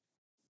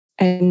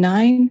 And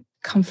 9,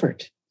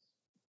 comfort.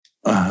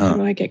 How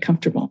do I get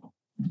comfortable?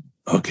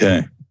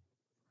 Okay.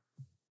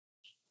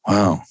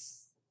 Wow.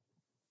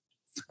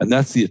 And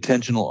that's the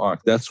attentional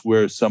arc. That's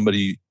where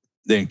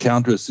they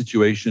encounter a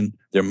situation,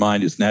 their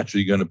mind is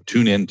naturally going to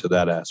tune into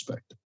that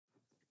aspect.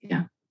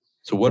 Yeah.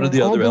 So what are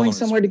the other elements?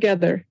 Somewhere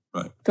together.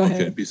 Right. Go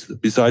ahead. Okay.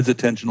 Besides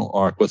attentional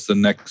arc, what's the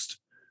next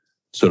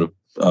sort of,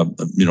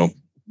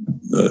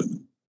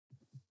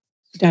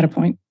 data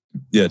point?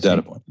 Yeah,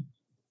 data point.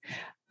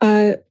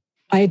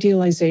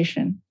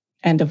 Idealization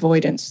and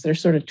avoidance. They're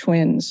sort of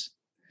twins.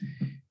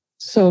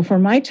 So for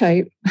my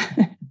type,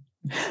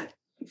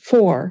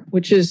 4,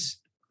 which is,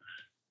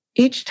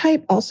 each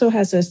type also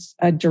has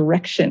a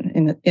direction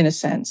in a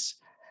sense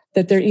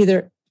that they're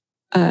either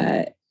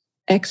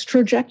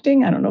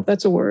extrojecting, I don't know if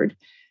that's a word,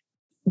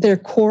 their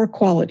core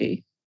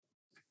quality,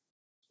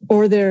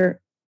 or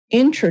they're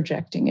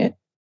introjecting it,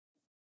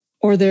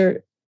 or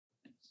they're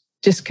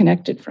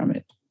disconnected from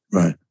it.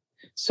 Right.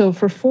 So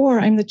for 4,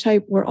 I'm the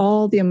type where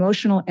all the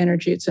emotional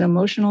energy, it's an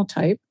emotional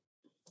type.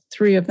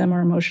 3 of them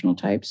are emotional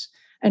types.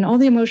 And all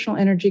the emotional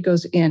energy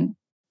goes in.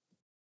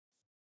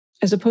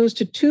 As opposed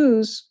to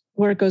 2s,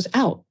 where it goes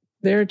out.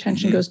 Their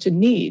attention goes to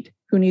need.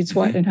 Who needs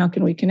what and how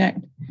can we connect?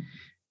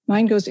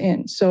 Mine goes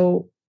in.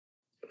 So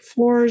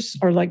 4s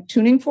are like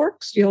tuning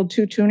forks. You hold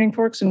 2 tuning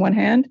forks in one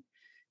hand.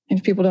 And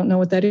if people don't know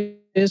what that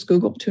is,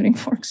 Google tuning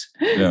forks.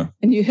 Yeah.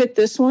 And you hit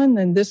this one,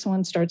 then this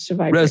one starts to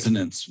vibrate.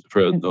 Resonance,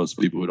 for those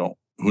people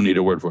who need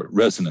a word for it.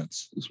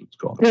 Resonance is what it's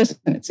called.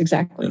 Resonance,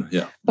 exactly.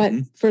 Yeah. But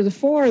for the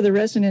 4, the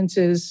resonance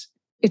is,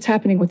 it's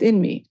happening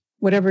within me.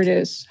 Whatever it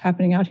is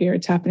happening out here,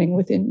 it's happening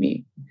within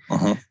me.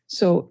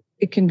 So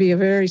it can be a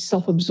very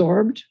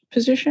self-absorbed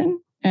position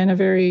and a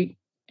very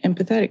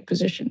empathetic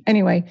position.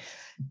 Anyway,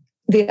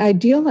 the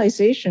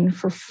idealization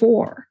for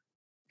 4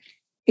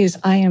 is,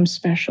 I am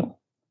special.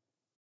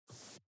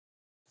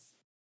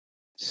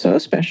 So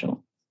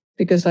special,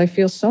 because I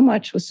feel so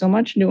much with so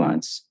much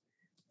nuance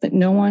that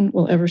no one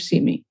will ever see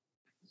me.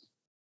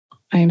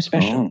 I am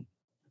special.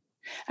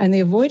 And the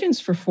avoidance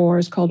for 4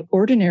 is called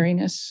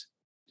ordinariness.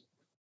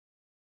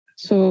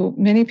 So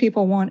many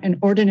people want an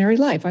ordinary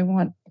life. I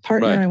want a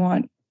partner, I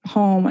want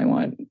home, I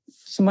want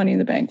some money in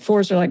the bank.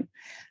 4s are like,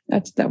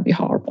 that would be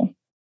horrible.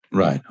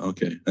 Right.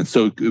 Okay. And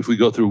so if we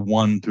go through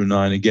 1 through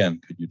 9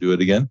 again, could you do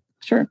it again?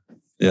 Sure.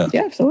 Yeah.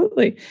 Yeah,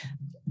 absolutely.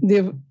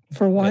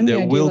 For one, and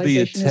there will be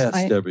a idealization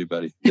test,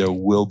 everybody. There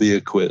will be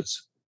a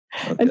quiz.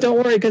 Okay. And don't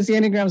worry, because the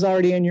Enneagram's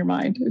already in your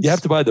mind. You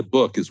have to buy the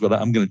book, is what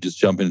I'm going to just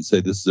jump in and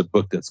say. This is a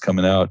book that's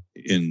coming out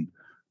in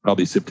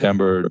probably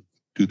September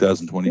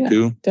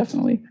 2022. Yeah,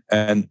 definitely.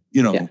 And,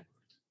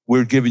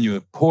 we're giving you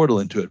a portal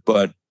into it,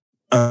 but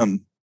you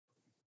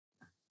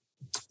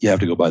have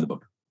to go buy the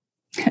book.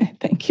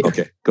 Thank you.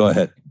 Okay, go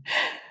ahead.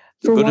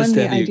 For one, Buddhist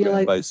the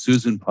Enneagram by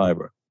Susan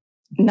Piver.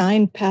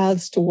 9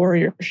 Paths to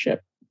Warriorship.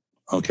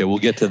 Okay, we'll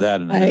get to that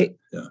in a minute.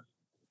 Yeah.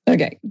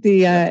 Okay.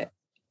 The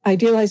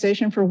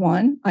idealization, for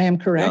one, I am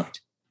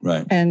correct. Yeah,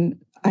 right. And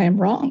I am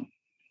wrong.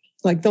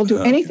 Like they'll do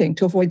anything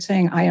to avoid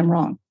saying I am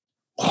wrong.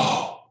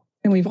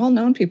 And we've all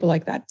known people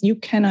like that. You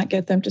cannot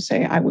get them to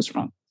say I was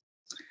wrong.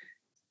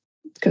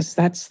 Because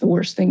that's the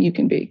worst thing you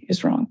can be,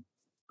 is wrong.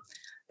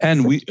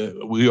 And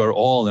we are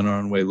all in our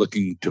own way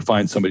looking to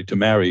find somebody to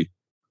marry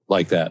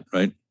like that,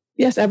 right?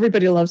 Yes,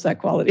 everybody loves that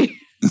quality.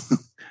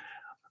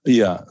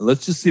 Yeah,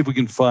 let's just see if we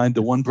can find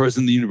the one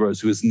person in the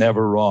universe who is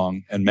never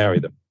wrong and marry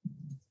them.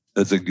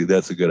 That's a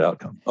good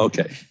outcome.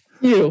 Okay.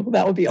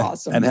 That would be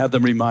awesome. And have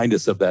them remind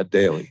us of that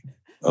daily.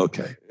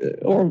 Okay.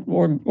 Or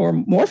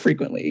more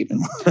frequently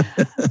even.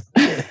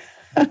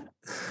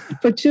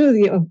 But 2,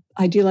 the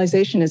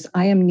idealization is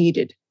I am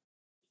needed.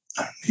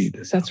 I'm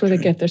needed. So that's where they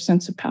get their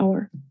sense of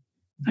power.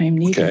 I am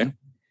needed. Okay.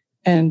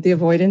 And the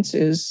avoidance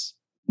is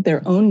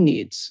their own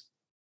needs.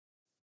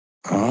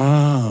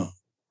 Ah.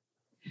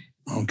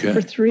 Okay.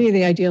 For 3,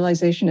 the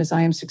idealization is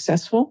I am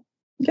successful.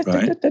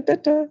 Right.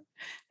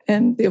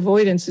 And the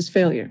avoidance is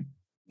failure.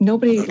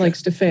 Nobody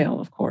likes to fail,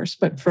 of course.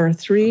 But for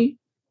 3,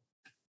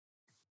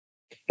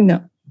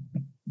 no.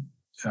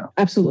 Yeah.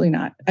 Absolutely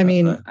not. I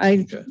mean,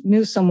 I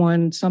knew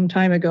someone some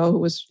time ago who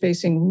was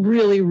facing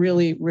really,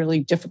 really, really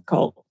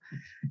difficult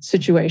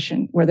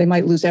situation where they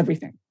might lose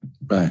everything.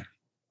 Right.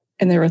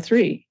 And they're a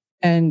 3.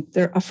 And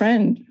a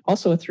friend,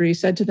 also a 3,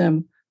 said to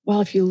them,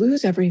 well, if you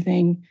lose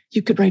everything,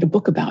 you could write a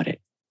book about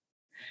it.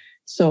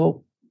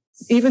 So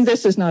even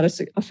this is not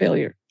a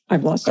failure.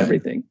 I've lost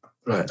everything.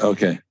 Right.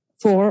 Okay.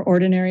 4,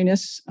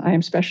 ordinariness. I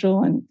am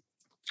special and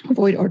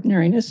avoid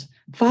ordinariness.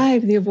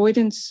 5, the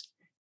avoidance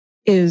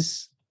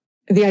is,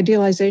 the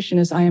idealization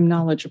is I am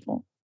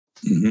knowledgeable.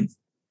 Mm-hmm.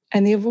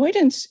 And the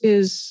avoidance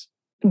is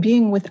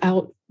being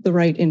without the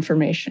right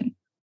information.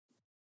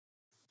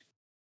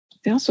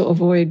 They also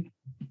avoid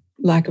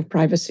lack of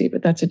privacy,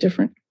 but that's a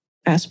different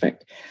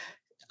aspect.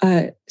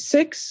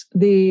 6,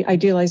 the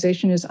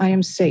idealization is I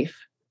am safe.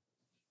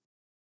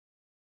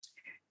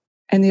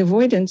 And the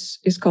avoidance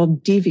is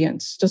called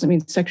deviance. Doesn't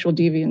mean sexual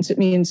deviance. It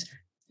means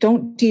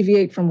don't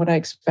deviate from what I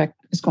expect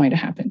is going to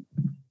happen.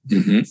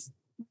 Mm-hmm.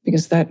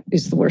 Because that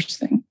is the worst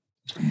thing.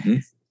 Mm-hmm.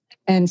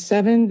 And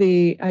 7,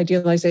 the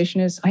idealization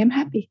is I am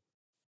happy.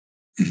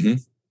 Mm-hmm.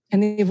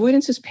 And the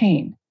avoidance is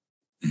pain.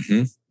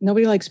 Mm-hmm.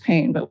 Nobody likes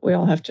pain, but we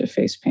all have to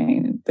face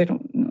pain. And they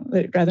don't know,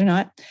 they'd rather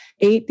not.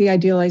 8, the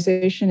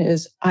idealization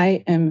is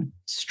I am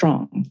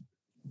strong.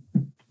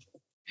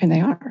 And they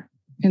are.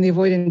 And the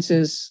avoidance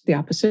is the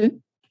opposite.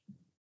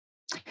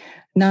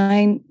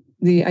 9,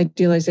 the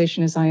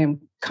idealization is I am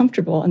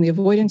comfortable, and the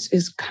avoidance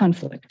is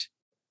conflict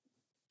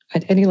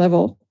at any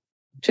level,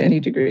 to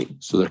any degree.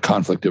 So they're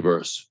conflict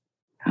averse.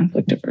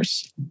 Conflict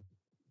averse.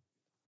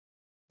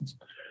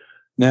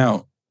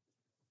 Now,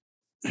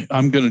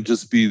 I'm going to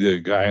just be the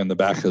guy in the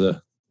back of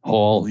the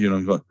hall,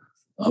 going, but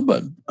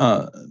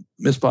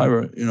Miss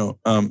Piver,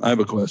 I have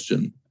a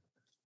question.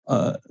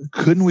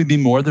 Couldn't we be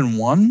more than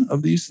one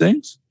of these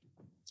things?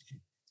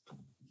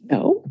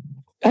 No.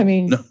 I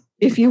mean, no.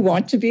 If you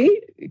want to be,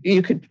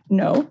 you could,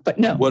 but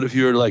no. What if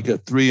you're like a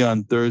 3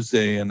 on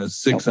Thursday and a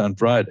 6 on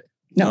Friday?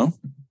 No.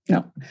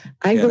 The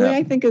way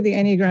I think of the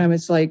Enneagram,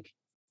 it's like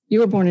you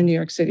were born in New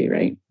York City,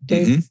 right,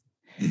 Dave?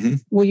 Mm-hmm. Mm-hmm.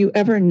 Will you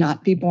ever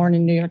not be born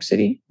in New York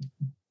City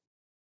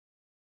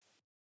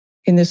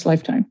in this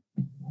lifetime?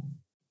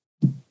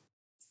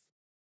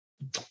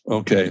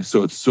 Okay,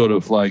 so it's sort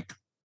of like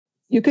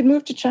you could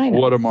move to China.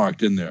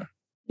 Watermarked in there.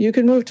 You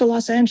could move to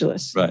Los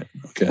Angeles. Right.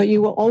 Okay. But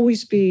you will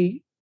always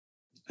be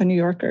a New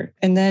Yorker.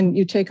 And then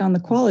you take on the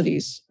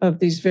qualities of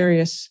these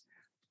various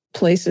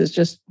places,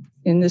 just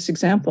in this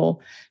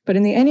example. But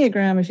in the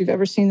Enneagram, if you've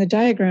ever seen the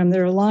diagram,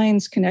 there are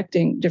lines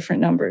connecting different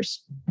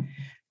numbers.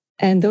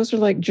 And those are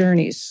like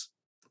journeys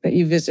that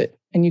you visit.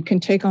 And you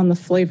can take on the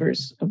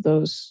flavors of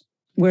those,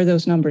 where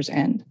those numbers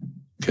end.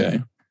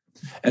 Okay.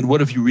 And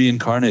what if you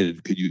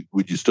reincarnated?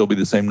 Would you still be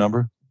the same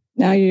number?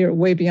 Now you're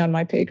way beyond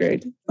my pay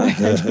grade.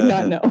 I do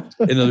not know.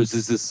 In other words,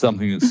 is this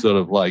something that's sort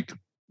of like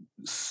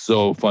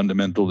so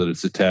fundamental that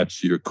it's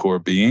attached to your core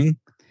being?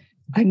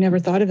 I never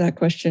thought of that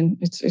question.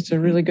 It's a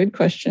really good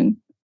question.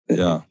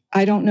 Yeah.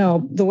 I don't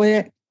know. The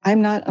way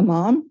I'm not a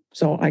mom,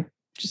 so I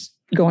just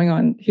going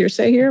on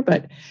hearsay here,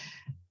 but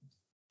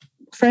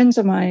friends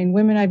of mine,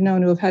 women I've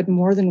known who have had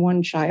more than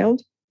one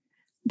child,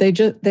 they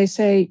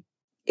say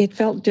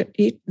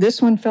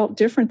this one felt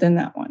different than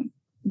that one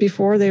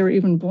before they were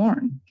even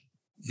born.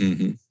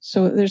 Mm-hmm.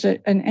 So there's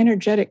an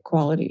energetic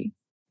quality.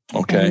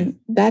 Okay. And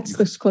that's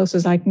as close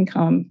as I can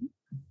come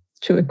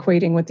to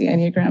equating what the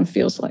Enneagram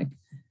feels like.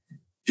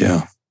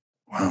 Yeah.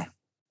 Wow.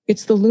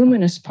 It's the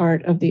luminous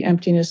part of the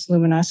emptiness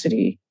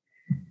luminosity.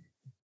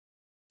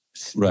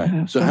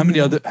 Right. So how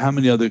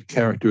many other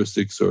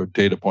characteristics or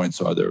data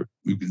points are there?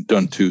 We've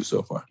done 2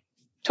 so far.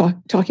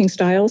 Talking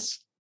styles.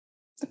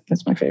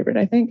 That's my favorite,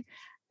 I think.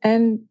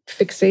 And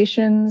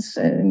fixations.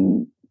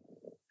 And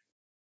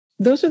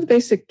those are the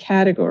basic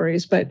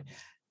categories, but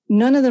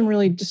none of them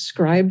really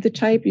describe the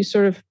type.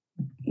 You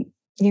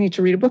need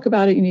to read a book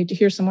about it. You need to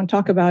hear someone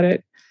talk about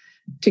it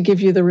to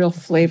give you the real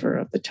flavor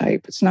of the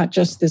type. It's not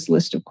just this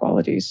list of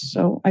qualities.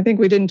 So I think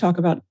we didn't talk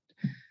about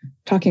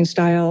talking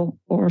style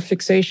or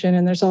fixation.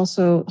 And there's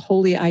also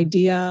holy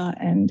idea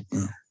and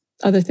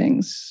other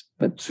things.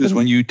 But Susan,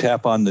 when you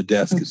tap on the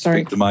desk,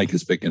 the mic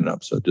is picking it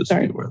up. So just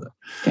be aware of that.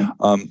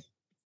 Okay.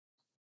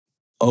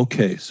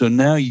 Okay. So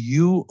now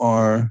you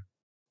are,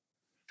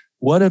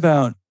 what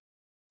about,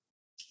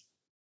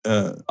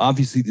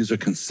 obviously these are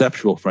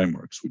conceptual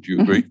frameworks. Would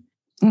you agree?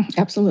 Mm-hmm.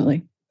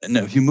 Absolutely. And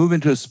now if you move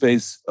into a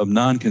space of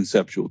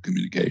non-conceptual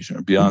communication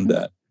or beyond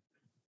that,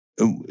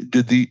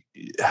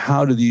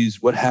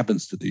 what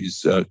happens to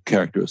these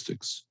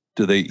characteristics?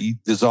 Do they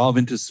dissolve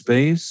into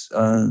space?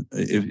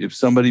 If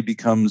somebody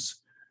becomes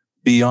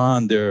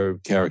beyond their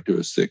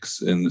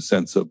characteristics in the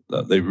sense of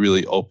they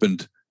really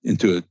opened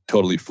into a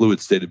totally fluid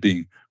state of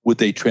being, would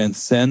they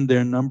transcend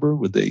their number?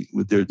 Would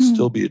there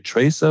still be a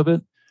trace of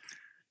it?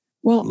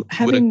 Well,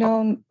 having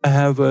known,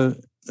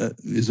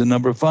 is a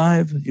number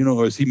 5,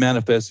 or is he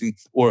manifesting,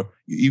 or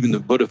even the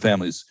Buddha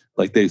families,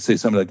 like they say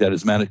something like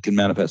that can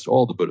manifest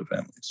all the Buddha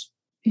families.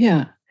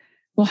 Yeah.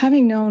 Well,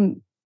 having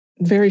known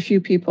very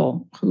few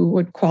people who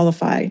would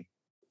qualify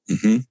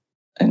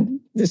in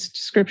this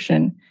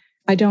description,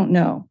 I don't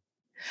know.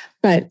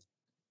 But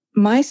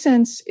my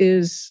sense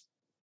is,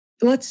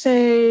 let's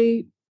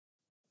say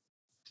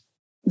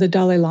the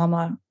Dalai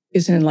Lama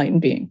is an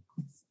enlightened being.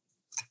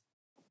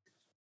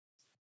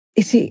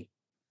 Is he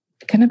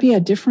going to be a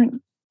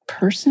different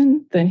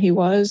person than he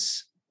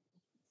was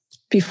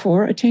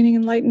before attaining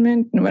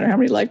enlightenment, no matter how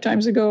many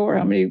lifetimes ago or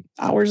how many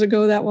hours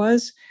ago that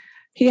was?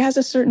 He has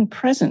a certain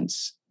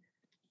presence.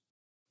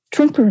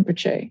 Trungpa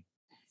Rinpoche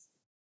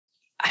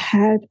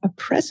had a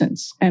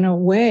presence and a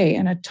way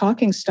and a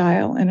talking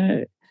style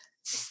and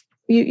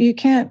you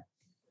can't,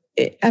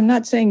 I'm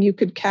not saying you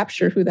could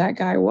capture who that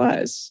guy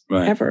was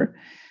ever,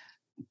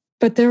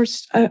 but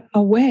there's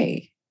a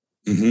way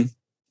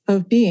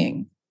of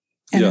being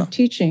and of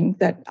teaching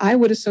that I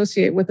would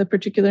associate with a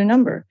particular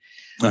number.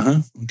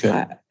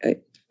 Okay.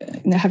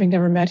 Having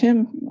never met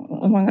him,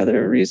 among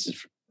other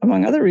reasons,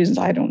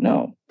 I don't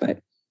know. But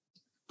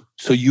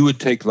so you would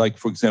take, like,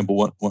 for example,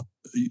 what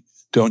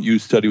don't you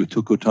study with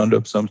Tuko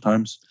Tunduk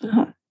sometimes?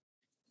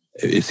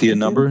 Is he a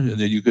number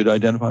that you could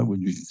identify? Would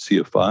you see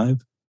a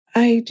 5?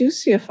 I do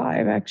see a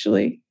 5,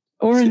 actually,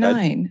 or a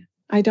 9.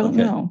 I don't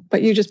know,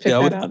 but you just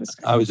picked that out.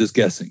 I was just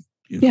guessing.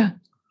 Yeah.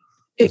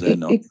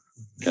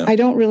 I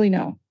don't really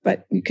know,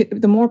 but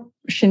the more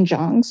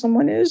Xinjiang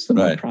someone is, the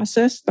more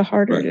processed, the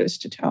harder it is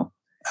to tell.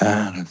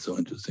 That's so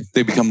interesting.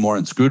 They become more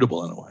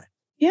inscrutable in a way.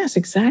 Yes,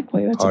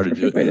 exactly. That's a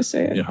perfect way to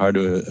say it. Hard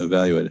to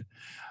evaluate it.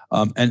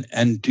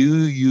 And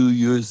do you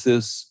use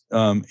this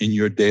in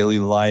your daily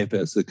life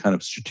as a kind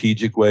of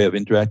strategic way of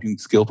interacting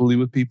skillfully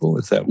with people?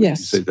 Is that what you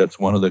say? That's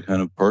one of the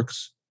kind of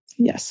perks?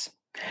 Yes.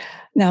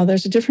 Now,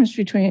 there's a difference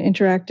between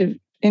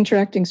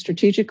interacting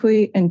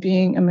strategically and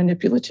being a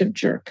manipulative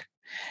jerk.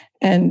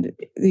 And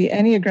the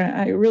Enneagram,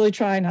 I really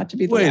try not to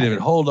be the Wait a minute,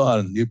 hold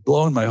on. You're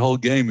blowing my whole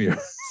game here.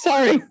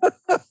 Sorry.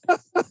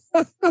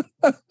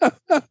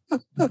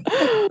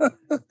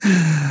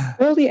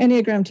 Early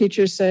Enneagram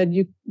teachers said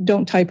you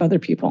don't type other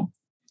people.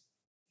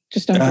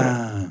 Just don't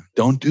do it.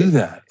 Don't do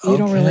that. You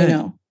don't really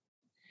know.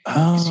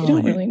 Oh, you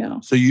don't really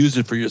know. So you use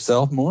it for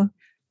yourself more?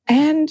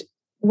 And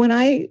when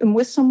I am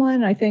with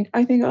someone, I think,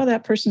 oh,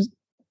 that person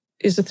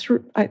is a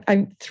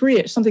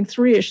 3-ish, something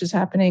 3-ish is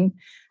happening.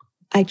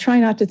 I try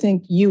not to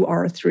think you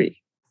are a 3.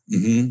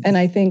 And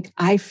I think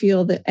I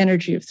feel the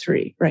energy of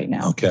 3 right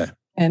now. Okay.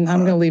 And I'm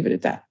going to leave it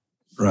at that.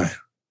 Right.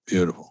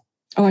 Beautiful.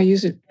 Oh, I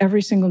use it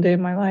every single day of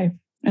my life.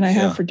 And I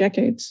have for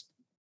decades.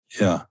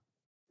 Yeah.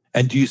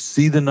 And do you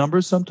see the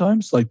numbers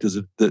sometimes? Like, does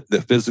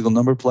the physical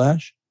number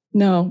flash?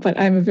 No, but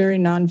I'm a very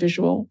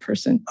non-visual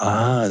person.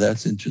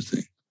 That's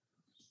interesting.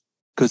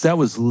 Because that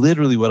was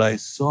literally what I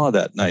saw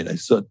that night. I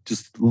saw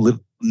just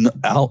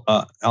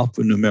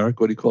alphanumeric,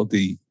 what do you call it?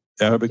 The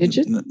Arabic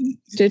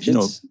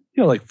digits,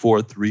 like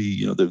 4,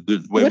 3.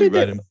 The way we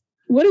write them.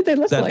 What did they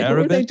look like? Arabic? What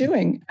were they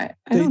doing?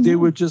 They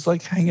were just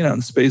like hanging out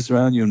in space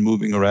around you and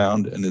moving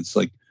around, and it's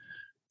like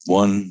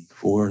 1,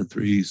 4,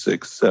 3,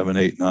 6, 7,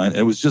 8, 9.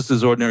 It was just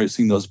as ordinary as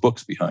seeing those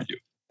books behind you.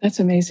 That's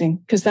amazing,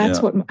 because that's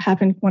what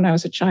happened when I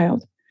was a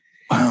child.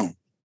 Wow.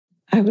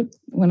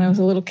 When I was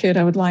a little kid,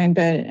 I would lie in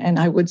bed and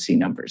I would see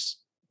numbers.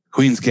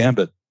 Queen's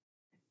Gambit.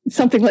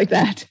 Something like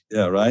that.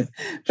 Yeah, right?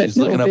 She's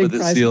looking up at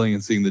the ceiling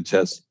and seeing the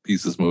chess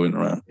pieces moving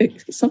around.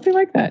 Something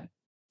like that.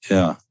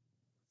 Yeah.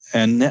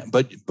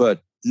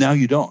 But now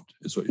you don't,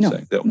 is what you're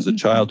saying. That was a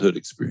childhood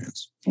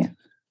experience. Yeah.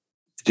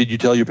 Did you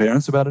tell your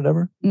parents about it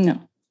ever?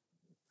 No.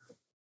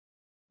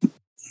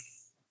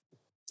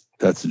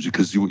 That's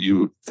because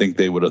you think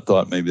they would have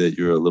thought maybe that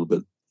you're a little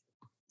bit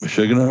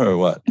Meshuggah or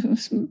what?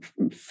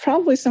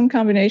 Probably some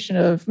combination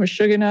of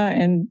Meshuggah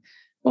and,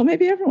 well,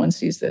 maybe everyone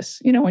sees this.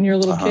 You know, when you're a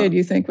little kid,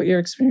 you think what you're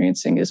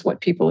experiencing is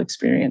what people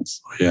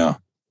experience. Yeah.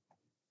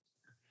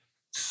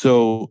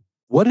 So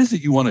what is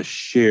it you want to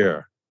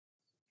share?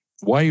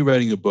 Why are you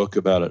writing a book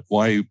about it?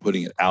 Why are you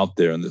putting it out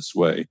there in this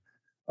way?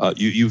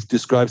 You've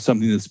described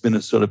something that's been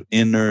a sort of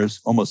inner,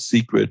 almost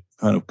secret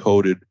kind of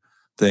coded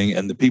thing.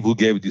 And the people who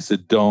gave it, you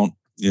said, don't,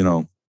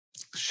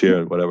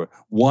 share it, whatever.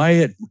 Why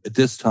at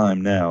this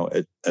time now,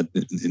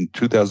 in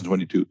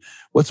 2022,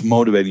 what's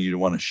motivating you to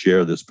want to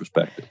share this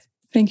perspective?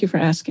 Thank you for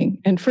asking.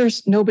 And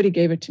first, nobody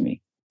gave it to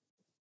me.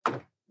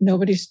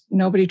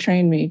 Nobody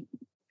trained me.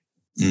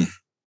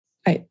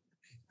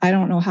 I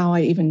don't know how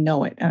I even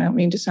know it. I don't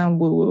mean to sound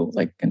woo-woo,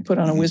 like, and put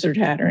on a wizard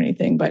hat or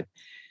anything, but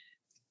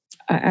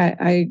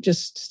I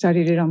just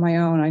studied it on my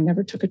own. I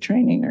never took a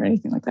training or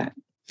anything like that.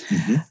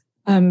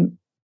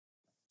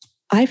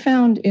 I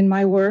found in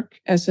my work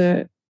as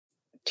a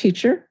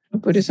teacher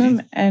of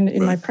Buddhism and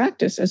in my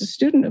practice as a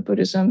student of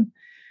Buddhism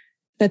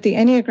that the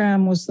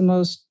Enneagram was the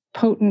most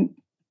potent,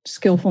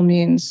 skillful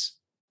means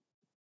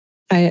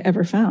I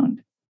ever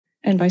found.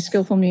 And by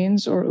skillful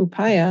means, or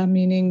upaya,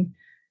 meaning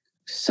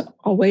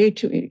a way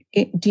to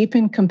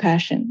deepen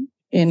compassion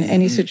in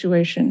any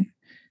situation.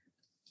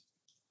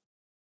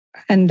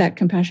 And that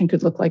compassion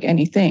could look like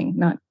anything,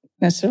 not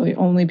necessarily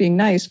only being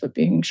nice, but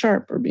being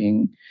sharp or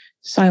being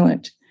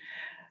silent.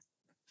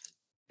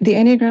 The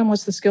Enneagram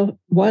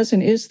was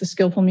and is the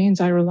skillful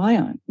means I rely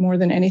on more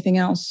than anything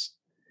else.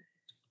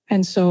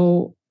 And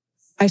so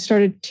I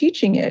started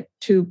teaching it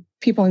to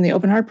people in the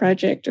Open Heart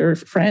Project or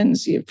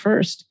friends at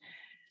first,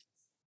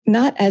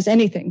 not as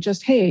anything,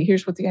 just, hey,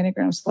 here's what the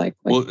Enneagram's like.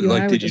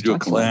 Did you do a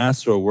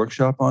class or a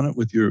workshop on it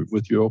with your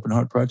Open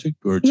Heart Project?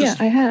 Or just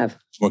yeah, I have.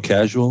 More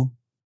casual?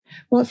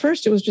 Well, at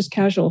first it was just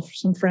casual.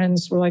 Some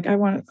friends were like, I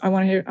want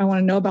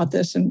to know about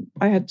this. And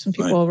I had some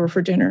people over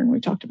for dinner and we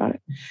talked about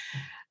it.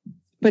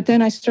 But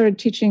then I started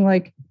teaching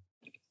like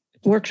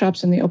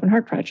workshops in the Open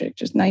Heart Project,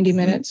 just 90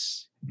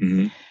 minutes.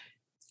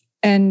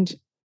 And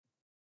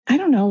I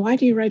don't know, why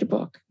do you write a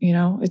book?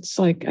 It's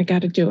like, I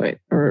got to do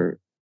it.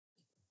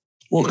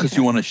 Well, because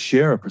you want to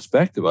share a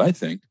perspective, I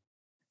think.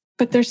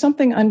 But there's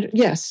something under,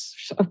 yes,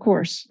 of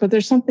course. But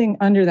there's something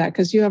under that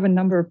because you have a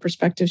number of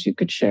perspectives you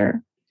could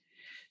share.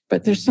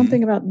 But there's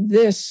something about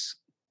this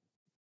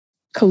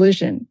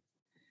collision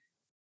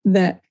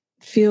that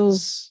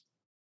feels,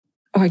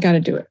 I got to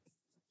do it.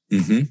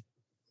 It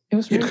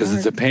was because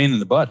it's a pain in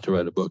the butt to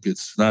write a book.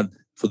 It's not,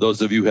 for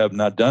those of you who have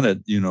not done it,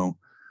 you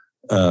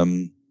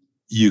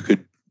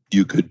could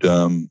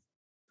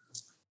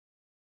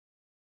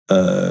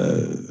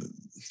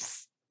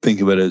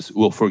think of it as,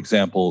 well, for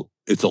example,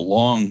 it's a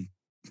long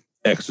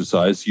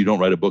exercise. You don't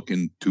write a book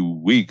in 2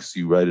 weeks.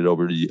 You write it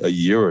over a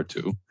year or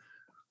two,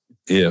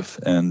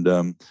 and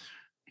then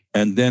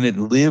it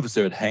lives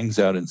there. It hangs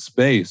out in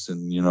space.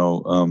 And,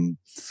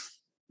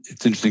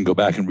 it's interesting to go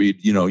back and read,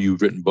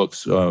 you've written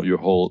books your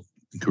whole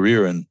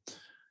career. And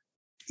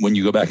when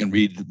you go back and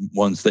read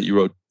ones that you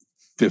wrote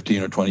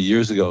 15 or 20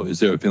 years ago,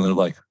 is there a feeling of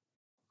like,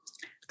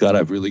 God,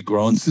 I've really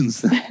grown since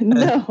then?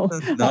 No.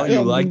 No,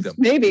 you like them.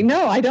 Maybe.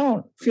 No, I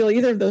don't feel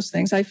either of those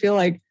things. I feel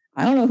like,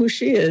 I don't know who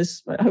she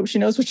is, but I hope she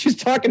knows what she's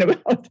talking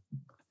about.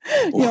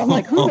 I'm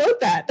like, who wrote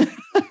that?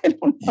 I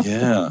don't know.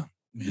 Yeah.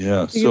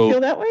 Do you feel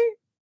that way?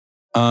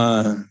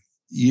 On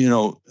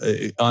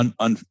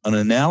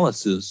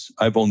analysis,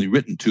 I've only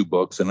written 2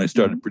 books and I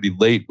started pretty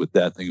late with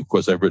that thing. Of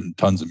course, I've written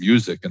tons of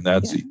music and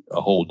that's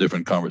a whole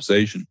different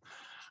conversation.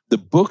 The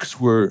books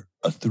were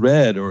a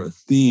thread or a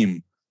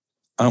theme.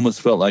 I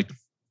almost felt like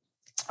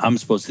I'm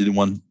supposed to be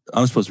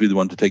the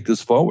one to take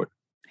this forward.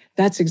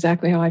 That's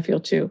exactly how I feel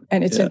too.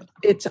 And it's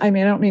I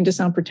don't mean to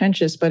sound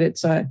pretentious, but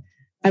it's I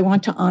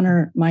want to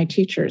honor my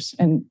teachers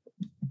and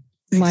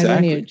my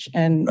lineage.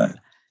 And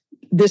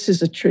this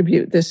is a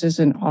tribute. This is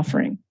an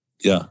offering.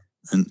 Yeah.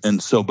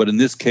 And so, but in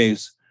this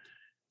case,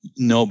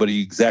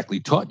 nobody exactly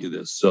taught you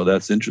this. So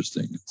that's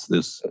interesting. It's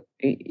this.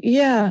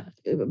 Yeah.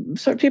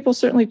 So people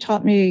certainly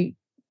taught me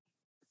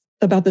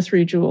about the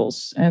 3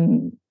 jewels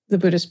and the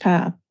Buddhist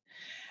path.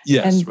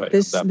 Yes, and right.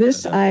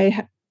 This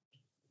I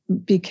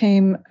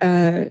became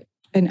an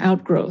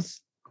outgrowth.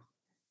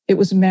 It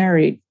was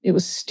married. It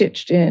was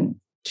stitched in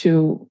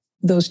to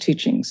those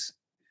teachings.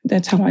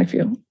 That's how I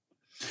feel.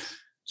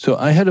 So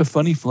I had a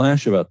funny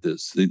flash about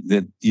this.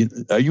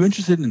 Are you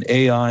interested in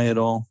AI at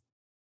all?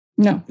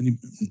 No.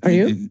 Are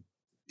you?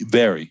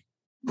 Very.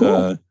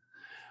 Cool.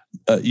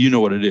 You know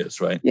what it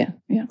is, right? Yeah.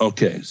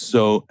 Okay.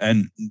 So,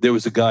 and there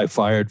was a guy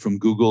fired from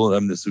Google.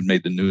 This has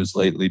made the news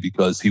lately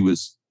because he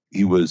was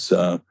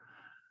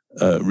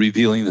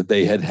revealing that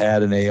they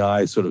had an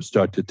AI sort of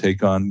start to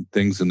take on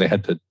things, and they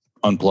had to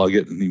unplug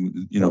it.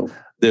 And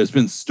there's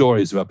been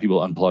stories about people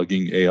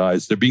unplugging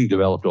AIs. They're being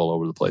developed all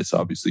over the place,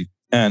 obviously,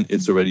 and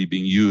it's already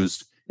being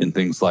used in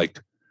things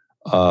like,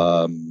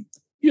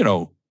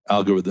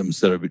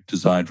 algorithms that are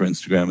designed for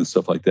Instagram and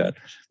stuff like that.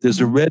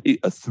 There's already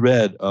a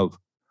thread of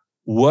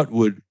what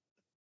would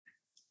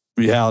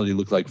reality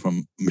look like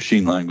from a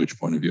machine language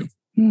point of view?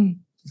 Mm.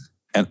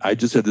 And I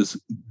just had this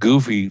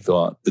goofy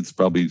thought, it's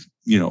probably,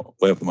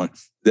 way off the mark,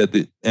 that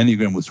the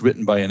Enneagram was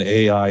written by an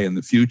AI in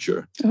the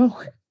future.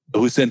 Oh,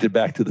 who sent it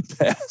back to the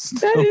past.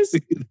 that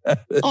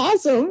is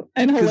awesome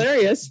and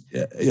hilarious.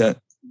 Yeah.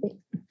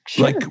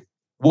 Sure. Like,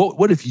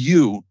 what if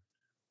you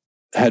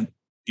had,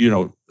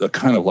 a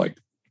kind of like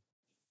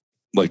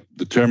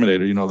the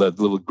Terminator, that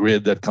little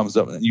grid that comes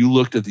up, and you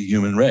looked at the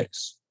human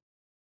race.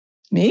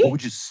 Me? What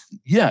would you?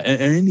 Yeah,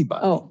 and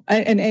anybody. Oh,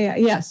 an AI,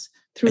 yes.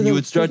 And you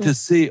would start to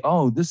see,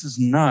 this is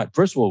not.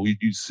 First of all,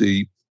 what you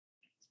see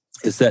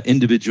is that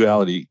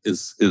individuality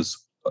is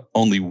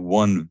only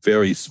one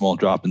very small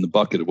drop in the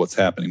bucket of what's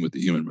happening with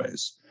the human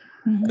race.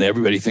 Mm-hmm. And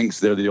everybody thinks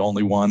they're the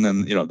only one.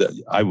 And,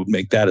 I would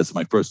make that as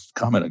my first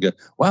comment. I go,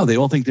 wow, they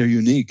all think they're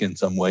unique in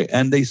some way.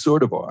 And they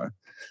sort of are.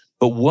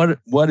 But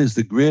what is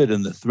the grid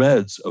and the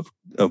threads of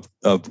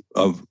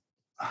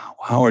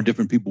how are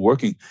different people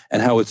working,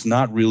 and how it's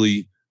not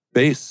really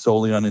based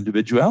solely on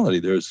individuality.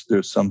 There's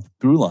some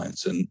through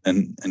lines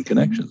and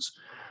connections.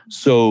 Mm-hmm.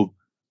 So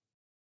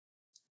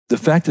the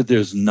fact that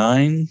there's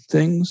 9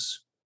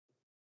 things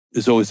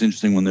is always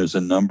interesting when there's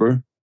a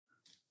number.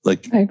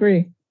 Like, I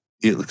agree.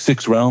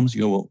 6 realms,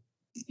 you go, well,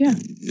 yeah.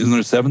 Isn't there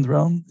a 7th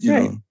realm?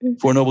 Right.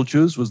 4 noble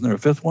truths, wasn't there a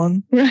 5th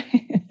one? Right.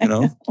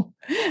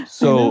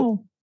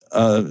 So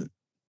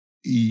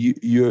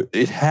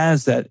it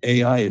has that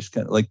AI-ish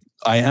kind of, like,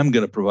 I am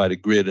going to provide a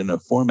grid and a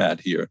format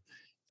here,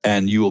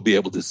 and you will be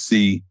able to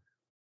see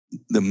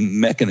the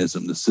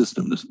mechanism, the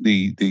system,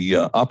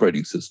 the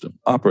operating system.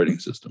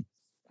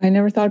 I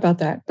never thought about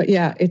that, but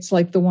yeah, it's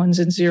like the ones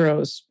and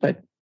zeros,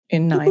 but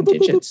in 9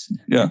 digits.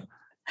 Yeah.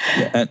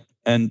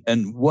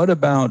 And what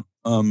about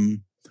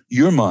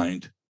your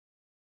mind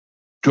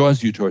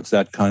draws you towards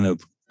that kind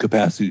of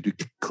capacity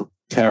to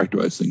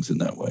characterize things in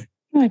that way?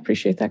 I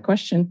appreciate that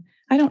question.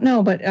 I don't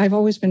know, but I've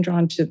always been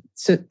drawn to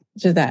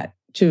that,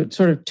 to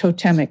sort of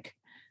totemic,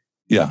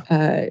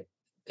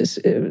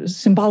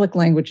 symbolic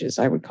languages,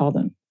 I would call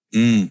them.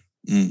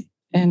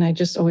 And I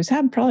just always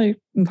have, probably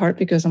in part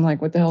because I'm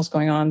like, what the hell's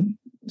going on?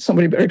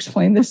 Somebody better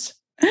explain this.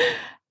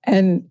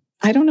 And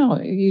I don't know.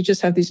 You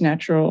just have these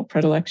natural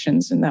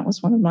predilections, and that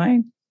was one of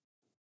mine.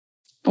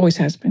 Always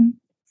has been.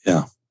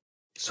 Yeah.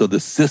 So the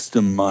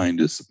system mind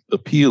is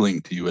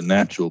appealing to you, a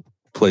natural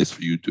place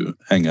for you to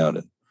hang out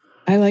in.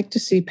 I like to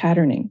see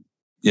patterning.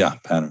 Yeah,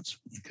 patterns.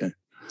 Okay.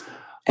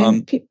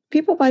 And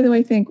people, by the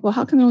way, think, well,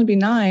 how can there only be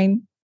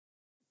 9?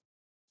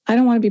 I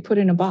don't want to be put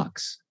in a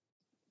box.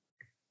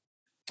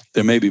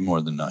 There may be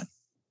more than 9.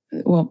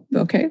 Well,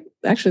 okay.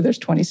 Actually, there's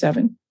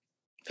 27.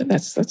 But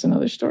that's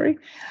another story.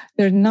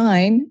 There's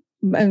 9,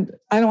 and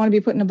I don't want to be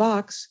put in a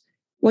box.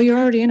 Well, you're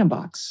already in a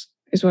box,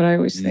 is what I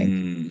always think.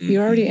 Mm-hmm.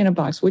 You're already in a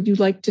box. Would you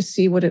like to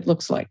see what it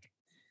looks like?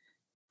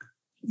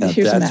 Now,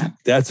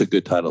 that's a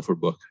good title for a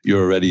book.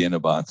 You're already in a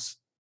box.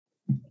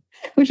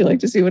 Would you like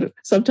to see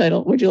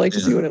subtitle? Would you like to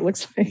see what it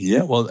looks like?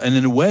 Yeah, well, and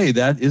in a way,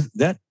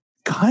 that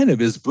kind of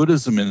is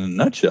Buddhism in a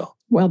nutshell.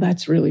 Well,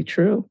 that's really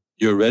true.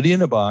 You're already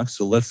in a box,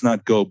 so let's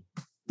not go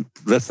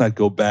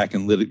back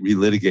and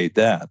relitigate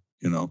that.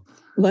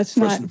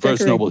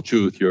 First noble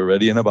truth, you're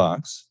already in a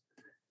box,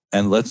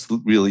 and let's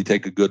really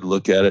take a good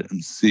look at it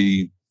and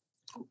see,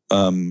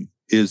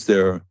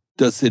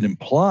 does it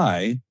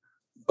imply,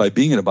 by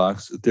being in a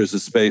box, that there's a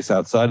space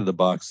outside of the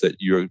box that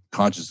your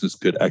consciousness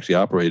could actually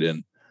operate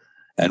in,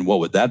 and what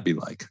would that be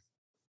like?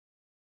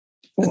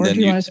 Or do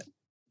you want to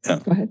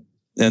go ahead?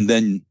 And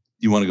then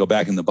you want to go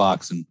back in the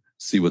box and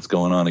see what's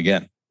going on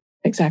again.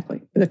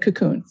 Exactly, the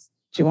cocoon.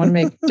 Do you want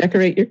to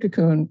decorate your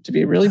cocoon to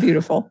be really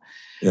beautiful?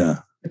 Yeah.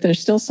 But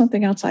there's still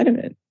something outside of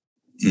it.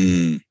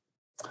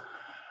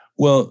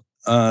 Well,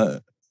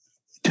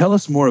 tell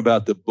us more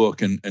about the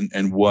book and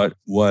what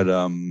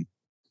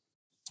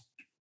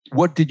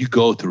did you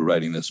go through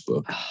writing this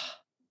book?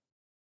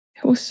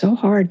 It was so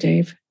hard,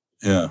 Dave.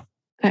 Yeah.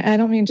 I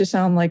don't mean to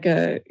sound like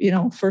a,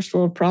 first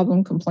world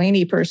problem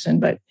complainy person,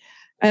 but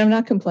I'm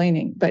not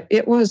complaining. But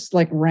it was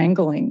like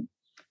wrangling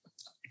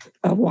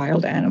a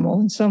wild animal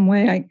in some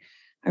way.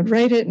 I'd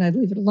write it and I'd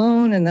leave it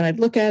alone, and then I'd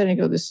look at it and I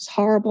go, this is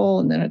horrible.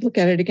 And then I'd look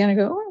at it again and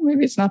go, oh,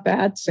 maybe it's not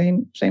bad.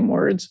 Same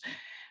words.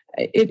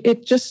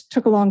 It just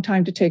took a long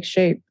time to take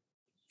shape.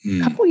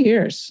 A couple of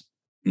years,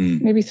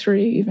 maybe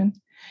 3 even.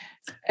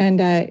 And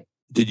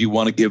did you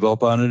want to give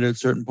up on it at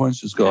certain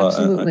points? Just go,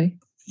 absolutely.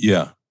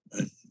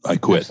 I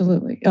quit.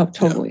 Absolutely. Oh,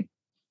 totally.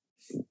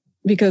 Yeah.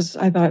 Because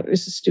I thought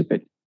this is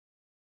stupid.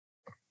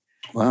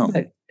 Wow.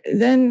 But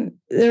then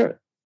there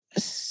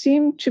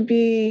seemed to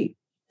be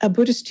a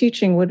Buddhist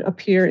teaching would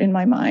appear in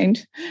my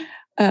mind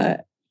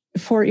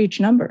for each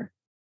number.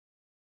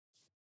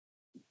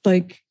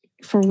 Like,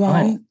 for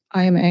one,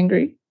 I am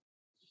angry.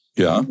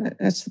 Yeah.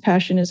 That's the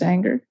passion is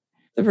anger.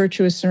 The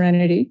virtue is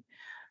serenity.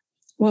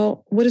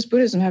 Well, what does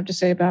Buddhism have to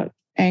say about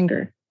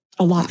anger?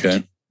 A lot.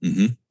 Okay.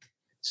 Mm-hmm.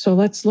 So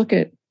let's look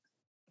at,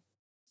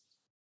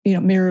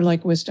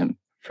 mirror-like wisdom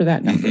for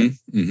that number.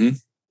 Mm-hmm. Mm-hmm.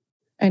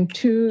 And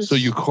 2. So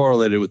you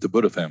correlated with the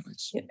Buddha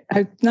families.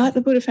 Not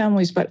the Buddha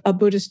families, but a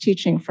Buddhist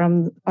teaching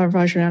from our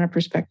Vajrayana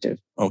perspective.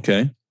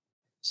 Okay.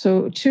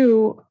 So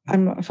 2,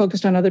 I'm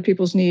focused on other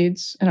people's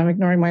needs and I'm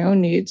ignoring my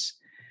own needs.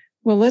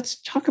 Well,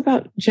 let's talk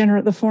about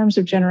the forms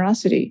of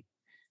generosity,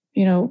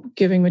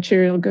 giving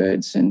material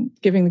goods and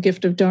giving the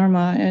gift of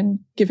Dharma and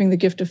giving the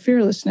gift of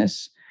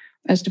fearlessness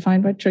as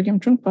defined by Chogyam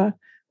Trungpa.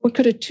 What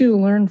could a 2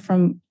 learn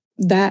from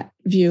that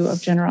view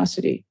of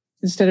generosity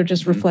instead of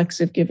just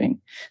reflexive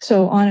giving?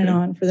 So on and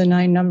on for the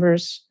 9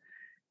 numbers,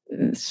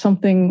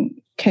 something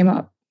came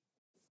up.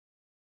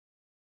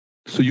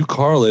 So you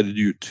correlated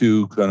your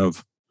 2 kind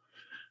of,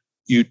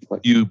 you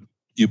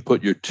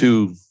put your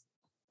 2,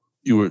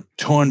 you were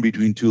torn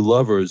between 2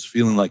 lovers,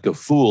 feeling like a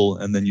fool,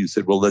 and then you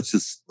said, "Well, let's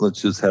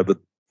just have a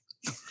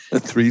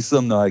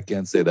threesome." No, I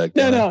can't say that.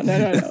 No.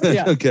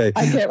 Yeah. Okay.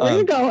 I get where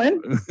you're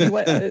going. It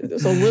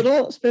was a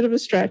little bit of a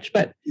stretch,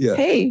 but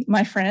hey,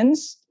 my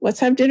friends, let's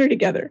have dinner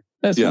together.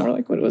 That's more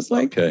like what it was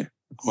like. Okay.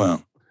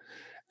 Wow.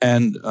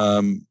 And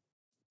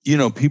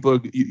people,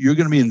 you're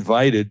going to be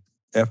invited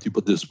after you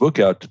put this book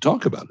out to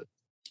talk about it.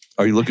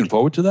 Are you looking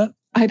forward to that?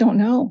 I don't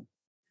know.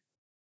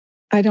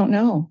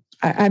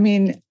 I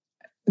mean,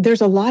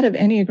 there's a lot of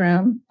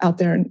Enneagram out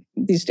there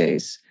these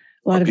days.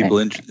 A lot of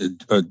interest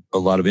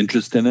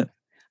in it.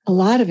 A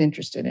lot of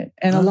interest in it,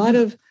 and a lot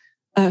of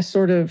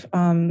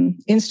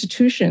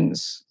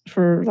institutions,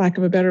 for lack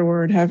of a better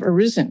word, have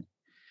arisen.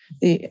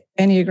 The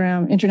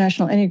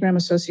International Enneagram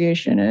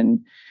Association, and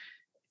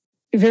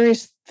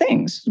various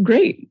things.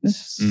 Great,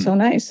 it's so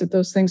nice that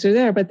those things are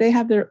there, but they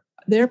have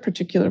their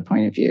particular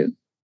point of view.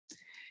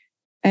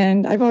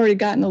 And I've already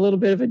gotten a little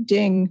bit of a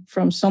ding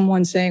from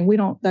someone saying, we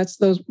don't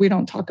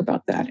talk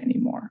about that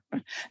anymore.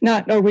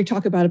 Or we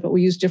talk about it, but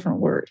we use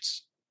different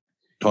words.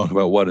 Talk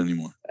about what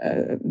anymore?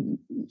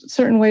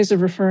 Certain ways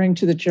of referring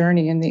to the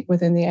journey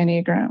within the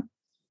Enneagram.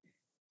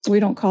 We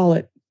don't call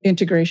it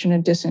integration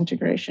and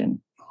disintegration.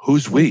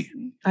 Who's we?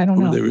 I don't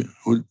know.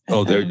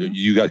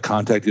 You got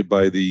contacted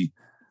by the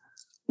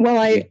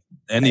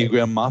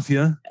Enneagram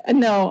Mafia?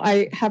 No,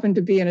 I happened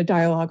to be in a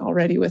dialogue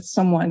already with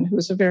someone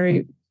who's a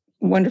very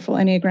wonderful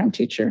Enneagram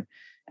teacher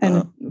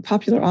and a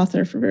popular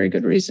author for very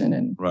good reason.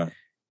 And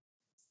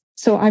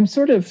so I'm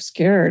sort of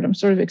scared. I'm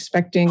sort of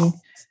expecting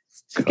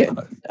to get,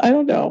 I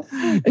don't know.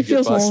 It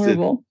feels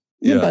vulnerable.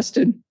 You're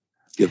busted.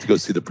 You have to go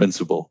see the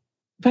principal.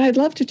 But I'd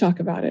love to talk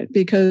about it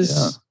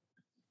because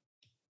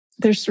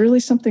there's really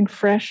something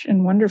fresh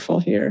and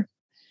wonderful here.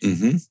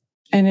 Mm-hmm.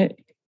 And it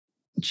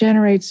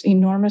generates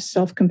enormous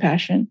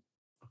self-compassion.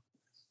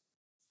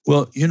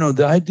 Well,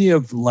 the idea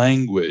of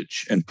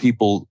language and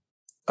people,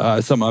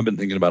 something I've been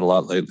thinking about a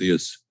lot lately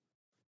is,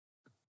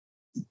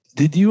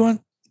 did you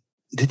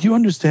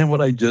understand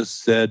what I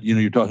just said?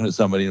 You're talking to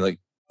somebody like,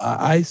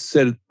 I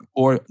said,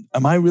 or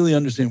am I really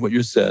understanding what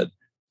you're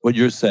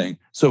saying?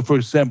 So for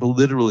example,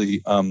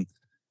 literally,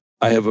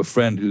 I have a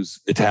friend who's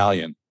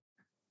Italian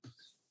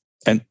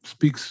and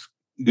speaks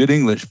good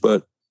English,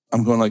 but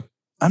I'm going like,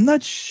 I'm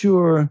not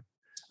sure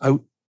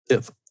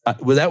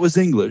that was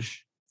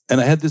English.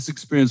 And I had this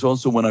experience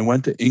also when I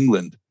went to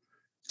England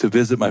to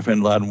visit my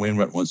friend Loudon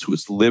Wainwright once, who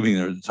was living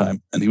there at the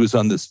time. And he was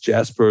on this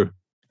Jasper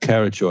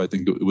Carrot show, I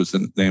think it was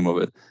the name of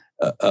it,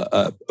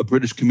 a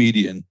British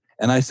comedian.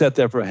 And I sat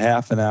there for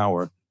half an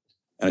hour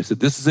and I said,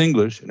 this is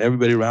English. And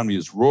everybody around me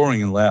is roaring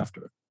in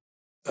laughter.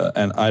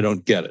 And I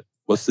don't get it.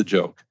 What's the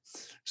joke?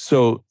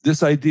 So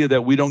this idea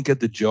that we don't get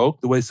the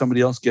joke the way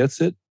somebody else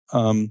gets it,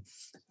 and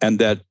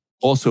that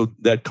also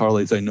that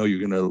correlates, I know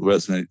you're going to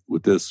resonate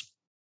with this,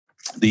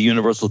 the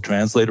universal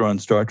translator on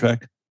Star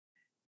Trek.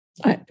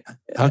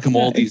 How come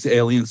all these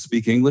aliens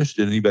speak English?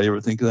 Did anybody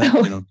ever think of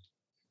that?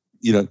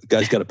 The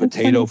guy's got a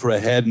potato for a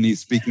head and he's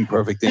speaking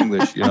perfect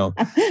English, I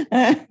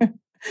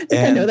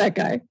know that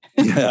guy.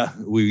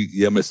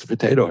 Mr.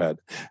 Potato Head.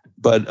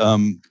 But,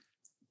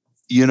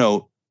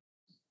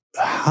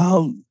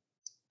 how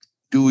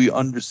do we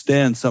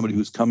understand somebody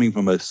who's coming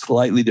from a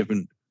slightly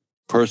different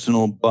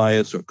personal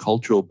bias or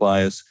cultural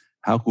bias?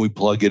 How can we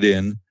plug it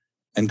in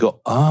and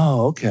go,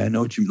 oh, okay, I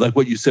know what you mean. Like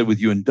what you said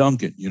with you and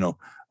Duncan,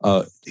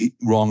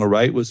 wrong or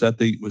right, was that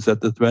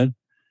the thread?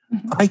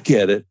 Mm-hmm. I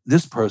get it.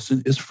 This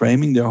person is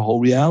framing their whole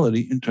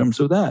reality in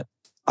terms of that.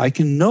 I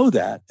can know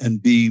that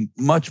and be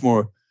much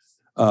more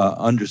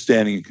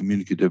understanding and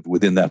communicative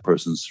within that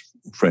person's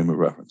frame of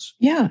reference.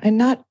 Yeah, and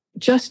not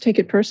just take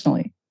it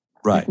personally.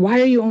 Right. Like, why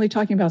are you only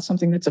talking about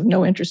something that's of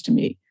no interest to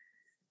me?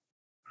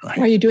 Right.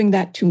 Why are you doing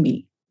that to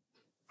me?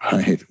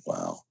 Right.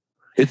 Wow.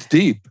 It's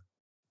deep.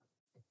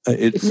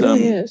 It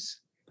really is.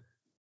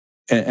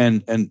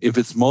 And if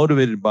it's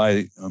motivated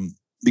by,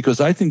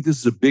 because I think this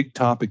is a big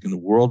topic in the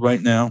world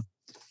right now,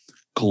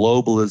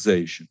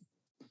 globalization,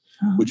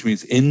 which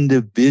means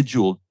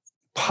individual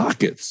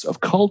pockets of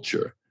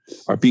culture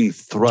are being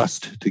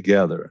thrust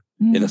together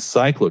in a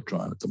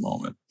cyclotron at the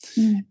moment.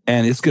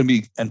 And it's going to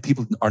be, and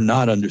people are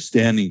not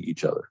understanding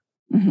each other.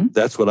 Mm-hmm.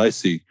 That's what I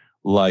see.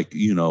 Like,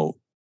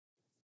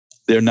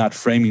 they're not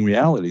framing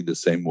reality the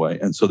same way.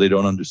 And so they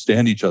don't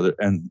understand each other.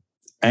 And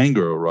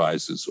anger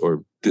arises,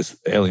 or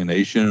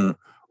alienation,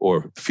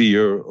 or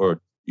fear,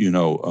 or,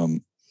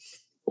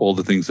 all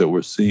the things that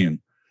we're seeing.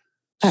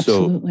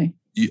 Absolutely.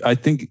 I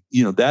think,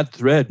 that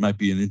thread might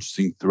be an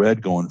interesting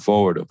thread going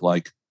forward of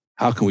like,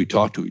 how can we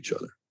talk to each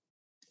other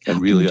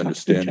and really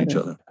understand each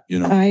other?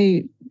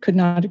 I could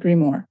not agree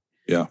more.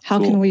 Yeah. How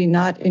can we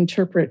not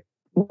interpret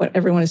what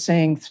everyone is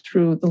saying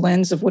through the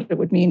lens of what it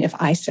would mean if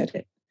I said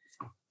it?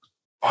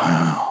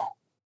 Wow.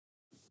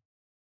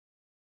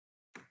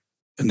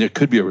 And there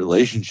could be a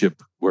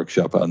relationship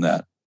workshop on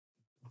that.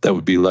 That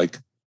would be like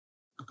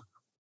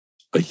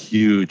a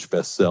huge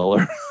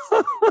bestseller.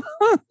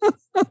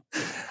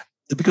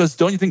 Because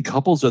don't you think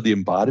couples are the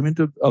embodiment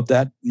of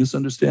that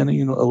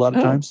misunderstanding a lot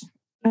of times?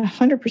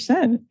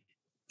 100%.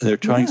 They're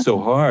trying so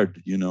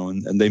hard,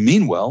 and they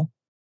mean well.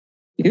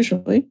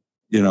 Usually.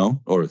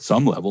 Or at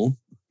some level.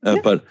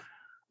 But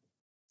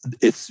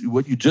it's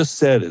what you just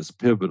said is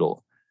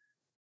pivotal.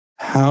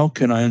 How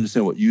can I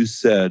understand what you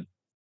said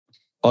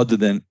other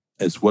than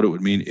as what it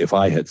would mean if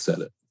I had said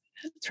it?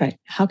 That's right.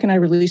 How can I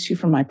release you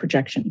from my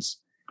projections?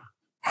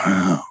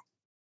 Wow.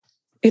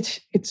 It's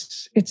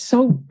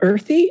so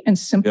earthy and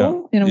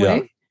simple in a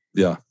way.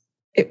 Yeah.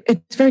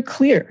 It's very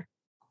clear.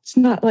 It's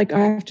not like I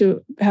have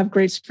to have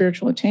great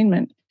spiritual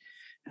attainment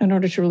in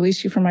order to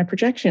release you from my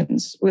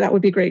projections. Well, that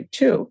would be great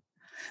too.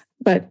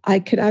 But I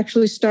could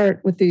actually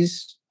start with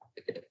these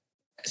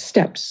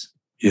steps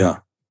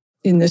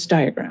in this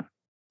diagram.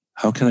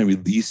 How can I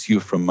release you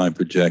from my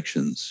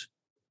projections?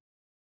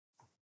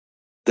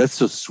 That's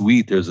so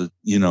sweet. There's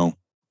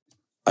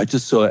I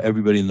just saw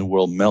everybody in the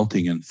world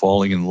melting and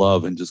falling in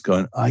love and just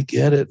going, I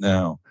get it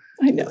now.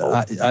 I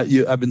know.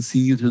 I've been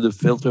seeing you through the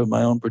filter of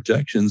my own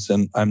projections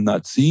and I'm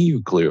not seeing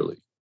you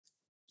clearly.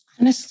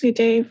 Honestly,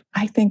 Dave,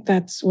 I think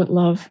that's what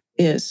love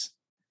is.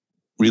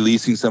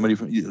 Releasing somebody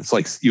from, it's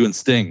like you and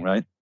Sting,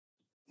 right?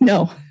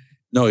 No,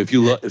 if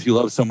you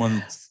love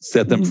someone,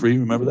 set them free.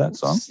 Remember that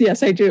song?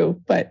 Yes, I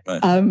do. But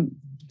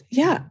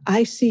right.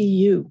 I see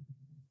you.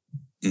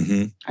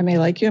 Mm-hmm. I may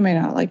like you, I may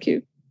not like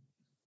you.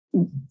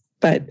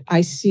 But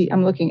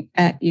I'm looking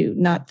at you,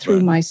 not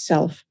through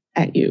myself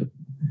at you.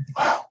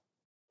 Wow.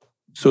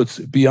 So it's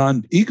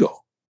beyond ego.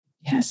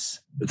 Yes.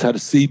 It's how to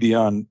see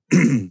beyond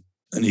an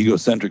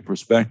egocentric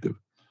perspective.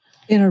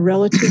 In the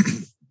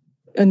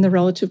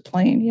relative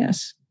plane,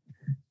 yes.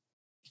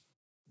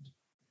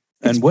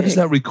 And what does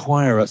that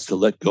require us to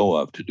let go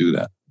of to do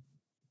that?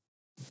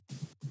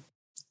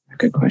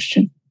 Good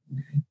question.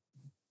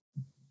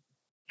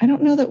 I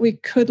don't know that we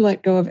could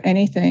let go of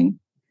anything.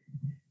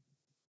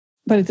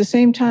 But at the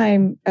same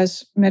time,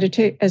 as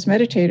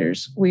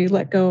meditators, we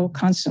let go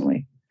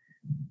constantly.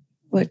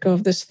 Let go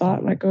of this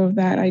thought, let go of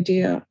that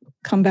idea,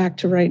 come back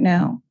to right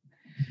now.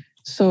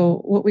 So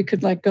what we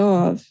could let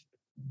go of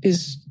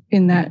is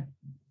in that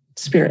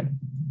spirit.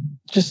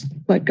 Just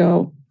let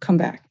go, come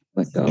back,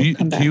 let go,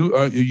 come back.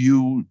 Are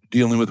you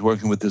dealing with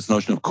working with this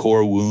notion of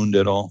core wound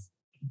at all?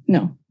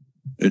 No.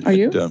 Are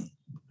you?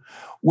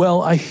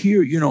 Well, I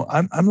hear,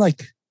 I'm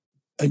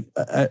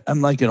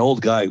like an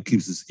old guy who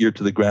keeps his ear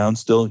to the ground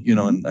still,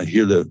 and I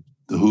hear the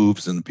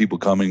hooves and the people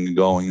coming and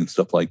going and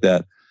stuff like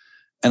that.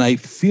 And I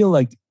feel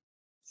like,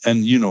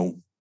 and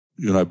you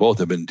and I both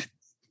have been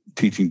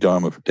teaching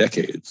Dharma for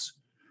decades,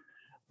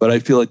 but I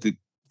feel like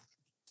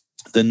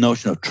the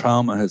notion of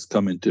trauma has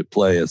come into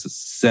play as a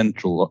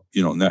central,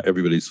 now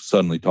everybody's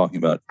suddenly talking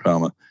about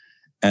trauma.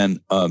 And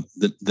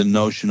the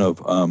notion of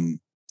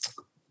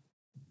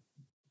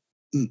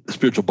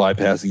spiritual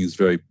bypassing is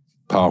very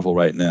powerful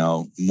right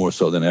now, more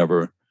so than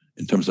ever,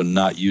 in terms of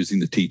not using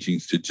the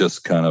teachings to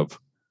just kind of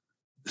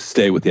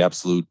stay with the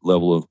absolute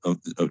level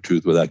of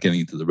truth without getting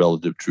into the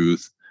relative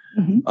truth.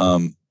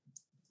 Mm-hmm.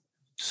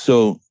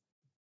 So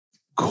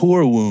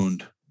core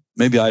wound,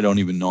 maybe I don't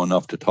even know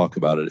enough to talk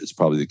about it. It's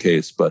probably the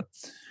case, but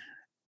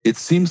it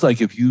seems like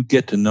if you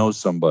get to know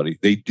somebody,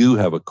 they do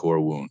have a core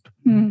wound.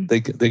 Mm.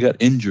 They got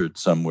injured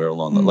somewhere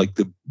along the, like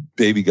the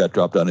baby got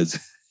dropped on his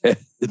head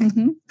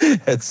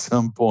at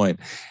some point.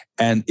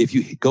 And if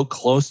you go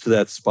close to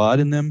that spot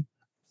in them,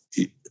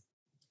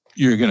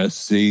 you're going to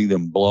see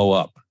them blow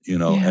up,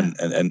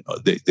 and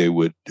they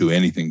would do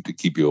anything to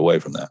keep you away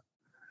from that.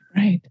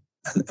 Right.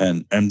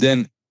 And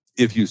then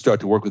if you start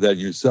to work with that in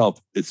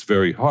yourself, it's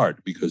very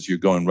hard because you're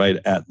going right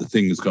at the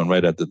thing is going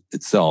right at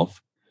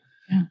itself.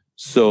 Yeah.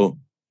 So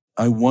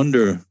I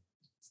wonder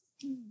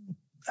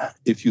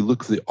if you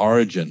look for the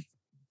origin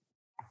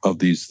of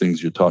these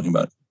things you're talking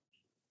about,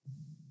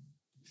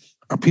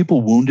 are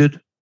people wounded?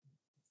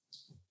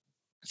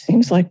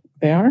 Seems like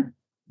they are.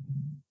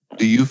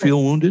 Do you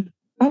feel wounded?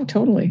 Oh,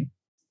 totally.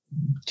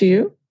 Do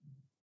you?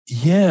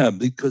 Yeah,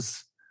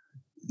 because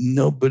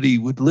nobody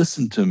would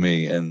listen to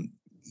me and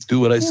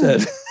do what I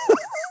said.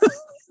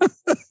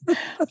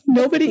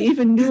 Nobody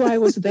even knew I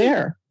was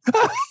there.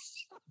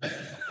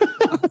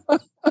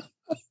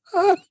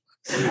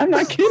 I'm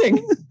not kidding.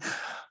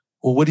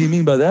 Well, what do you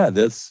mean by that?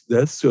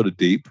 That's sort of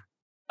deep.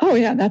 Oh,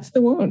 yeah, that's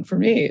the wound for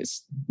me.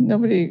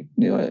 Nobody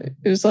knew it.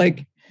 It was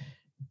like,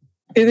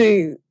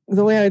 the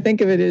way I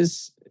think of it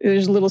is,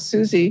 there's little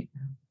Susie.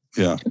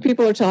 Yeah.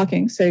 People are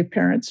talking, say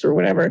parents or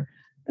whatever,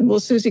 and little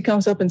Susie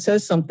comes up and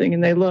says something,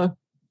 and they look,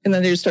 and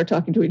then they just start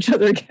talking to each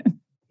other again.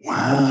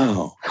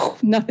 Wow.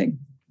 Nothing.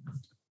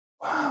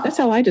 Wow. That's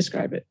how I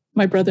describe it.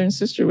 my brother and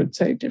sister would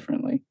say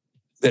differently.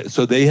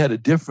 So they had a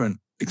different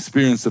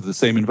experience of the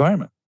same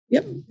environment.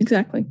 Yep,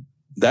 exactly.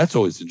 That's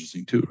always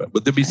interesting too, right?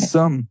 Would there be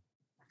some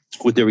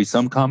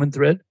common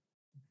thread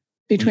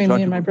between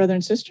me and my brother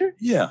and sister?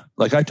 Yeah.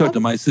 Like I talk to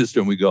my sister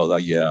and we go,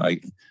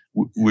 like,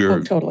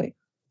 we're totally.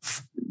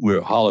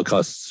 We're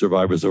Holocaust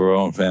survivors of our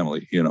own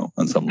family,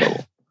 on some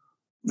level.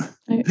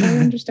 I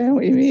understand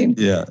what you mean.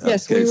 Yeah.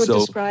 Yes, we would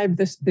describe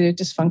the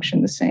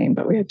dysfunction the same,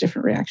 but we had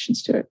different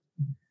reactions to it.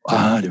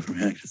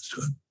 Different reactions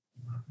to it.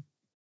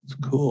 It's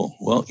cool.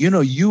 Well,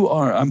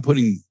 I'm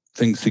putting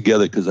things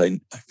together because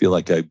I feel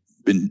like I've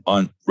been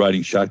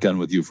riding shotgun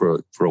with you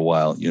for a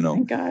while,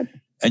 Thank God.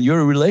 And you're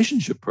a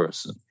relationship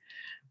person.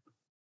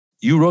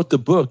 You wrote the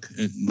book,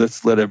 and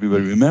let's let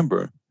everybody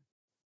remember,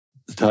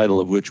 the title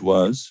of which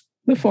was?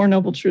 The Four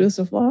Noble Truths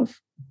of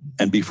Love.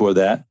 And before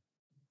that?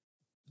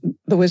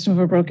 The Wisdom of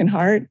a Broken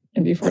Heart.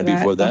 And before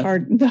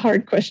that? The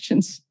hard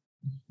questions.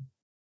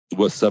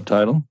 What's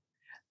subtitle?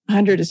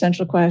 100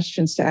 Essential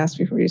Questions to Ask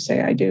Before You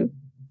Say I Do.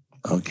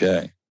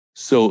 Okay.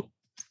 So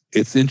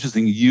it's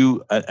interesting.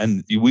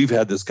 We've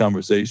had this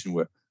conversation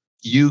where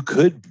you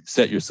could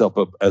set yourself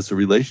up as a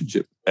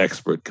relationship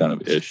expert kind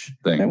of ish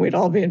thing. And we'd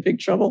all be in big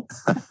trouble.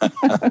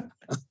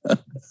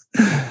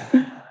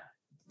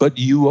 But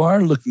you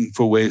are looking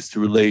for ways to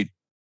relate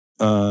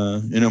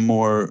in a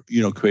more,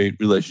 create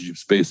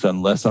relationships based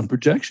on less on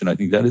projection. I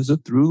think that is a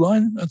through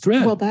line, a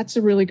thread. Well, that's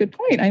a really good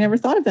point. I never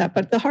thought of that.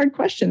 But the hard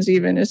questions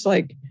even is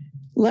like,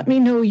 let me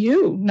know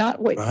you, not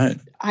what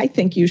I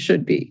think you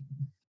should be.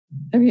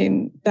 I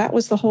mean, that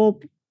was the whole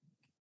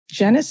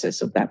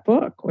genesis of that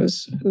book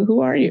was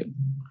who are you?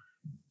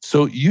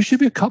 So you should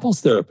be a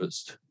couples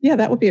therapist. Yeah,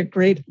 that would be a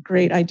great,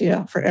 great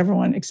idea for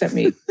everyone except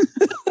me.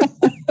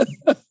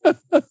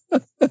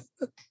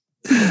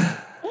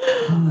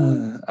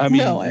 I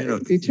mean,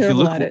 I'd be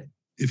terrible at it.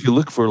 If you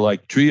look for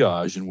like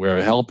triage and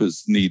where help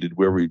is needed,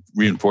 where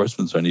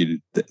reinforcements are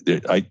needed,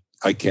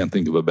 I can't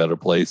think of a better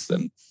place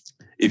than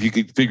if you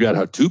could figure out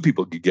how two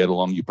people could get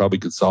along, you probably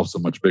could solve so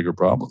much bigger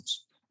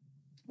problems.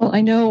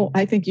 Well,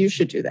 I think you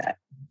should do that.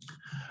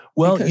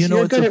 Well, because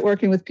you're good at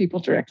working with people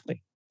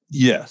directly.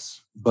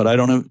 Yes, but I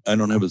don't have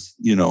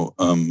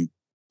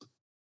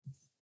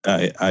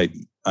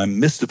I'm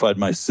mystified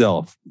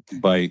myself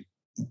by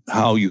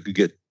how you could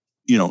get,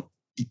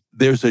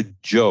 there's a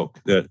joke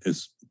that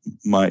is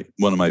one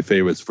of my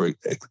favorites for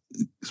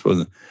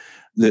exposing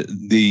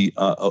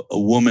a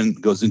woman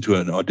goes into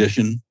an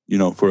audition,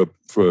 for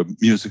a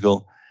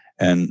musical,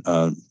 and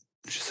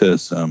she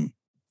says,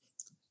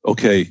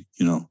 okay,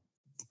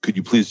 could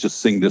you please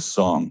just sing this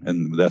song?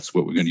 And that's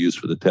what we're going to use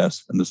for the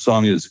test. And the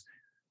song is,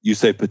 You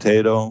Say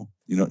Potato,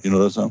 you know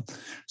that song?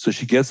 So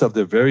she gets up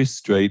there very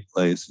straight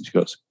laced and she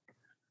goes,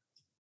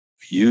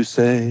 you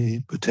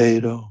say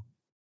potato,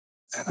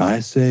 and I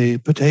say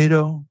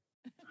potato.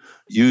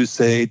 You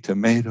say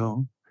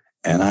tomato,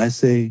 and I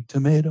say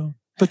tomato.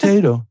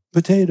 Potato,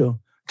 potato,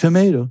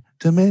 tomato,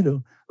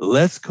 tomato.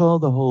 Let's call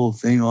the whole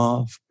thing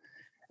off.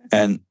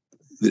 And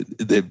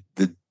the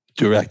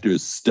director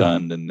is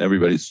stunned, and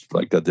everybody's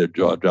like got their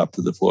jaw dropped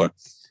to the floor.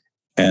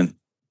 And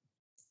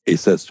he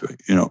says to her,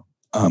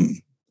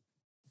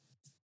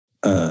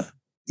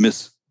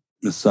 Miss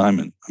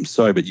Simon, I'm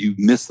sorry, but you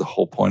missed the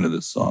whole point of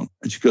this song.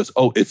 And she goes,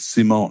 oh, it's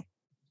Simone.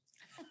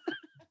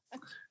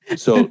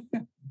 So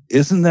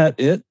isn't that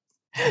it?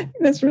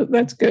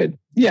 That's good.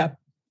 Yeah.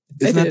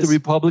 Isn't that the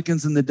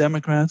Republicans and the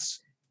Democrats?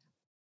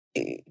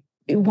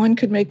 One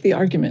could make the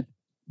argument.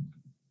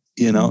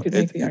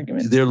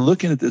 They're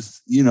looking at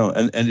this,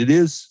 and it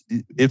is,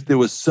 if there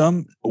was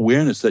some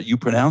awareness that you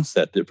pronounce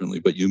that differently,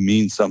 but you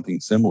mean something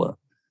similar.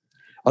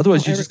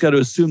 Otherwise, you just got to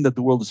assume that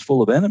the world is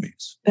full of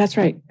enemies. That's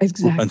right.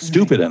 Exactly. And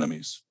stupid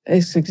enemies.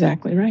 It's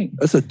exactly right.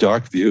 That's a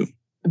dark view.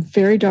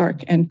 Very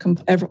dark and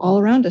all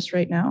around us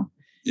right now.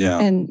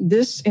 Yeah. And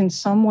this, in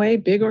some way,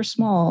 big or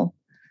small,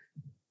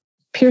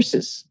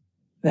 pierces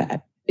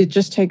that. It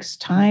just takes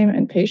time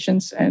and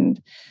patience and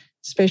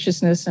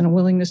spaciousness and a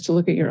willingness to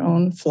look at your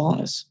own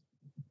flaws.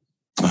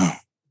 Oh.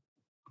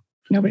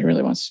 Nobody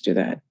really wants to do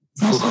that.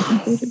 Myself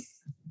included.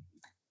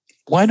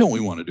 Why don't we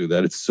want to do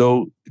that? It's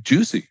so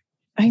juicy.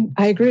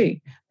 I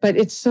agree, but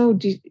it's so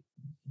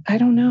I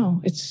don't know.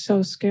 It's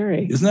so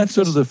scary. Isn't that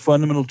sort of the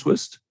fundamental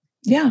twist?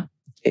 Yeah.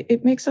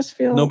 It makes us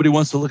feel... Nobody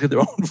wants to look at their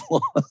own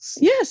flaws.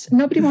 Yes.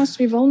 Nobody wants to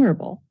be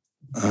vulnerable.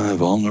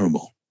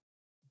 Vulnerable.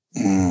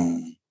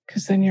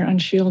 Because then you're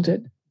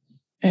unshielded.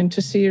 And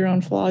to see your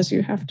own flaws,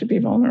 you have to be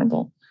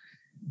vulnerable.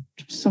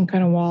 Some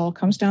kind of wall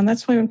comes down.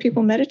 That's why when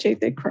people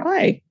meditate, they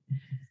cry.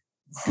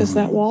 Because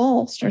that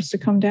wall starts to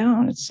come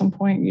down. At some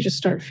point, you just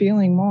start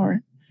feeling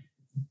more.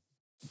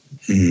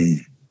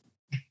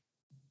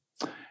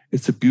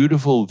 It's a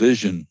beautiful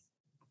vision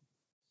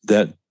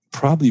that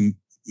probably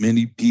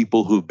many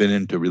people who've been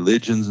into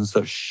religions and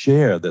stuff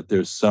share, that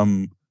there's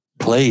some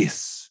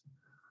place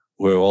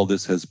where all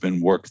this has been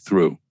worked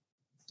through.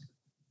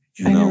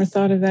 I never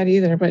thought of that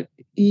either, but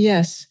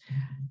yes,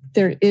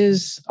 there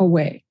is a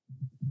way.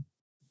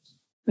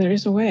 There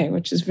is a way,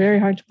 which is very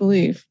hard to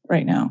believe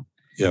right now.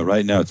 Yeah,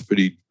 right now it's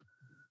pretty,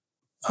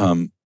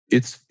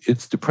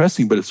 it's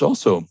depressing, but it's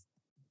also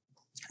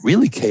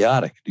really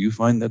chaotic. Do you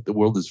find that the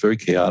world is very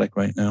chaotic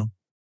right now?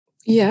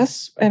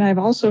 Yes. And I've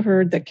also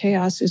heard that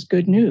chaos is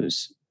good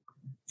news.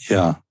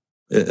 Yeah.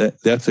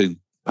 That's a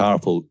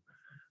powerful,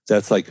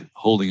 that's like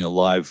holding a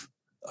live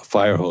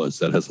fire hose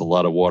that has a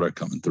lot of water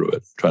coming through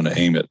it, trying to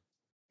aim it.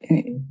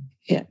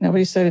 Yeah.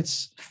 Nobody said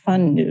it's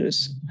fun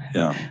news.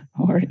 Yeah.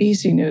 Or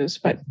easy news,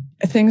 but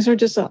things are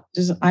just,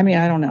 I mean,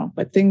 I don't know,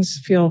 but things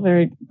feel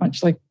very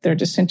much like they're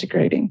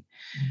disintegrating,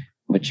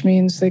 which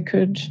means they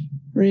could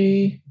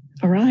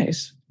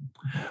arise.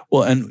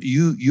 Well, and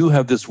you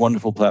have this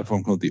wonderful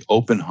platform called the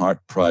Open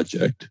Heart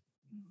Project,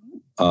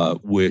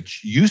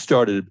 which you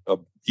started,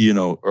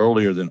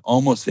 earlier than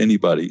almost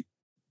anybody.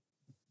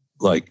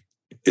 Like,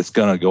 it's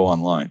going to go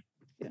online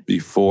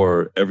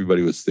before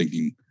everybody was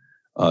thinking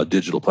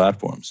digital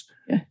platforms.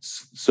 Yeah.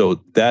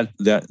 So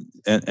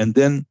and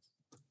then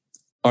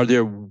are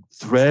there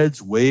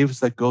threads, waves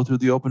that go through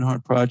the Open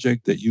Heart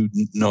Project that you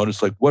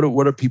notice? Like, what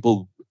are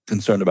people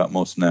concerned about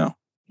most now?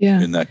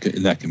 Yeah. In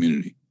that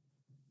community.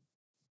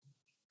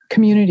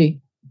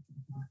 Community.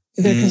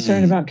 They're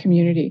concerned about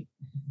community.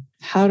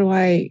 How do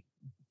I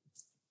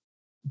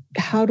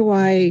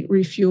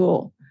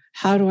refuel?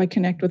 How do I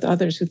connect with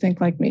others who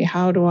think like me?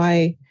 How do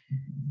I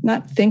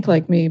not think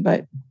like me,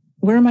 but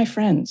where are my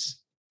friends?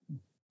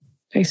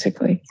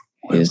 Basically,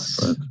 where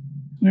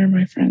are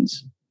my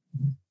friends?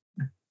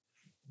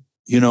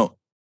 I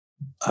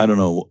don't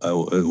know.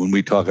 When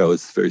we talk, I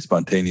was very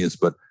spontaneous,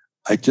 but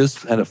I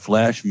just had a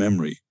flash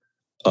memory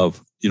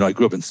of, I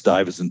grew up in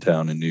Stuyvesant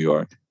Town in New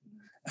York,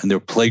 and there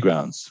were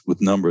playgrounds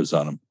with numbers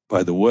on them.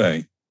 By the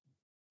way,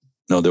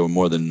 no, there were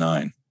more than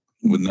 9.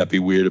 Wouldn't that be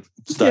weird if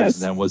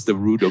Stuyvesant Town was the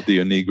root of the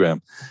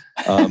Enneagram?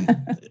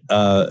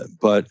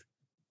 But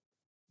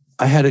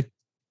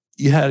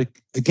you had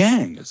a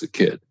gang as a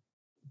kid.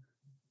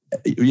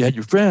 You had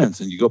your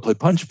friends, and you go play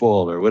punch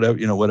ball or whatever,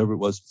 whatever it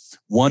was.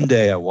 One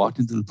day I walked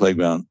into the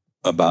playground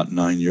about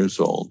 9 years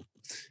old,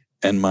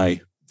 and my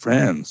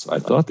friends, I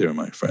thought they were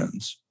my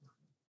friends,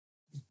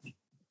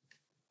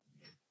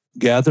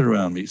 gathered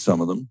around me, some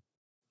of them,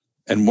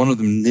 and one of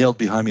them knelt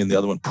behind me and the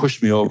other one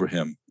pushed me over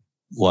him,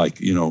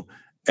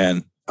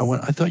 and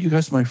I thought you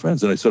guys were my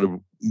friends. And I sort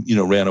of,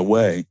 ran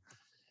away.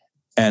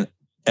 And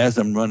as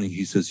I'm running,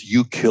 he says,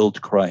 "You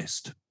killed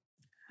Christ."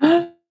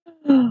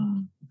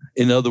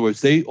 In other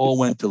words, they all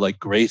went to like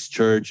Grace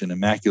Church and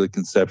Immaculate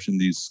Conception,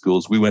 these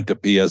schools. We went to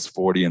PS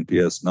 40 and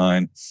PS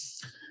 9.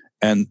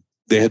 And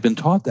they had been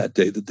taught that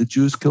day that the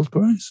Jews killed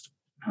Christ.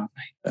 Oh,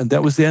 and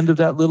that was the end of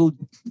that little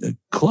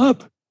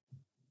club.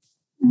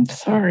 I'm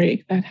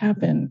sorry that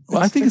happened.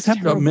 Well, I think it's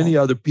happened to many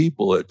other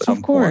people at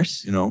some point,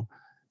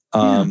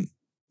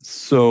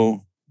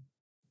 So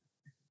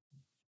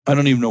I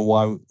don't even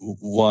know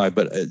why,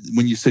 but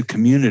when you said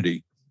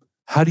community,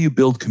 how do you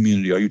build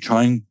community? Are you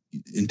trying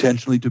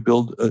intentionally to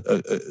build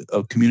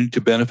a community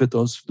to benefit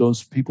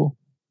those people?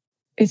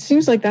 It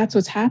seems like that's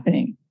what's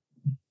happening.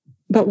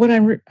 But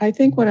I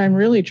think what I'm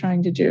really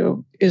trying to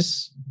do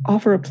is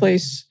offer a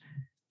place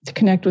to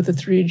connect with the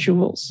 3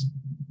 jewels,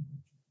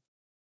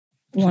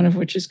 one of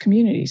which is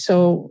community.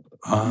 So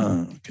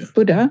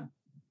Buddha,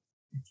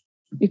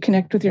 you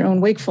connect with your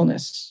own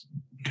wakefulness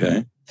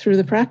through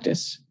the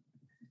practice.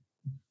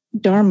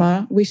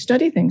 Dharma, we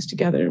study things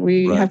together.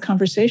 We have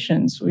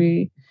conversations.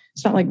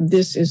 It's not like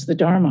this is the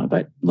Dharma,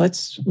 but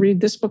let's read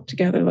this book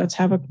together. Let's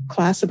have a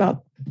class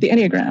about the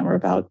Enneagram or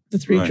about the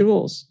 3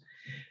 jewels.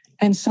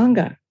 And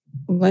Sangha,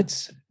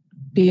 let's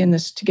be in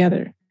this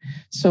together.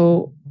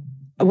 So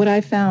what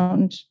I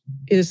found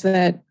is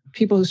that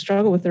people who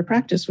struggle with their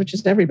practice, which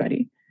is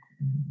everybody,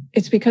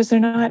 it's because they're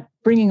not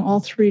bringing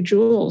all 3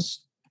 jewels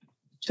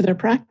to their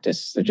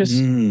practice. They're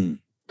just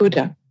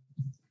Buddha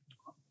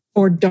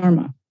or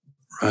Dharma.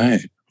 Right.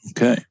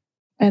 Okay.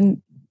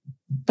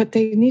 But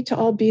they need to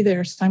all be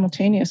there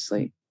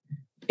simultaneously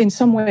in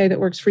some way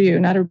that works for you.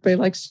 Not everybody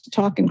likes to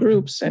talk in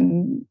groups,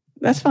 and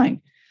that's fine.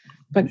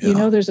 But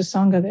there's a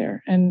Sangha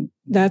there. And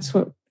that's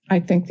what I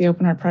think the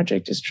Open Heart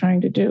Project is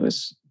trying to do,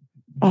 is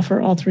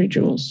offer all 3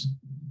 jewels.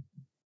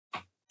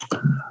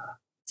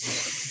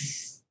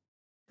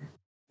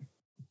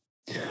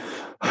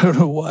 I don't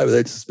know why, but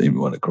that just made me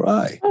want to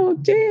cry. Oh,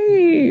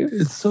 Dave.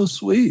 It's so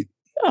sweet.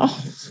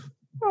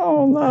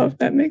 Oh, love.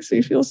 That makes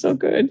me feel so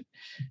good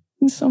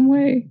in some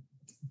way.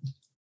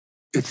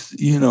 It's,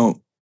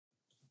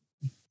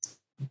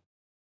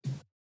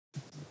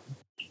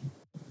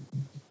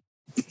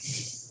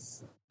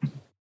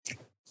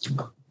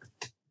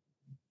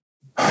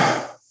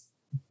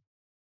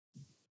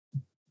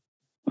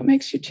 What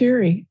makes you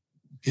teary?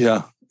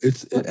 Yeah,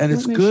 it's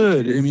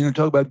good. I mean, I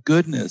talk about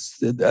goodness.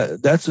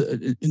 That's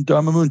in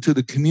Dharma Moon too.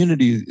 The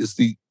community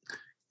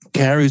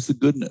carries the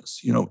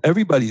goodness.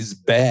 Everybody's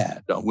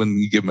bad when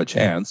you give them a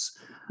chance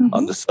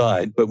on the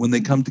side, but when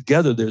they come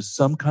together, there's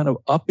some kind of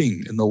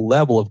upping in the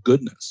level of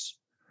goodness.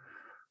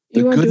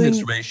 The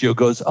goodness ratio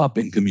goes up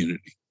in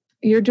community.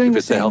 You're doing if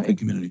it's a healthy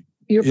community.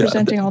 You're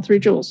presenting all 3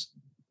 jewels.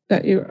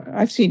 that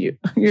I've seen you.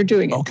 You're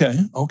doing it.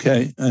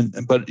 Okay.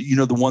 But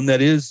the one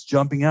that is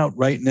jumping out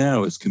right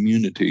now is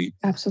community.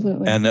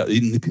 Absolutely. And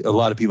a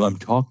lot of people I'm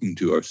talking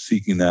to are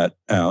seeking that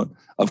out.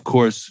 Of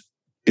course,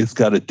 it's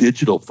got a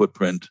digital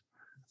footprint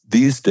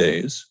these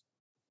days,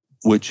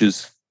 which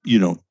is,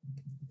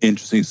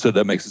 interesting. So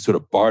that makes it sort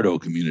of Bardo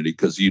community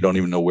because you don't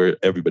even know where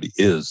everybody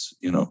is,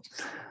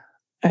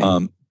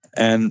 Right.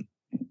 And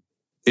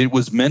it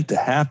was meant to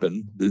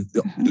happen.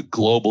 The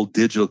global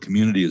digital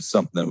community is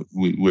something that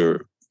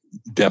we're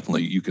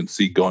definitely, you can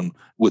see going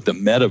with the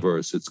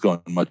metaverse. It's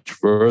going much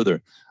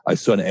further. I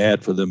saw an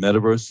ad for the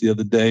metaverse the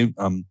other day,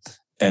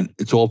 and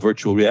it's all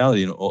virtual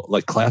reality,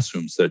 like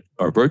classrooms that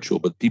are virtual,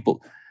 but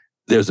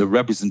there's a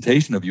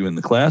representation of you in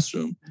the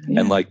classroom,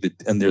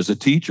 and there's a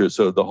teacher,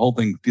 so the whole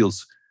thing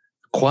feels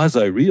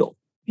quasi-real.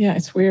 Yeah,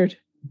 it's weird.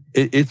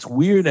 It's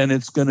weird, and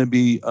it's going to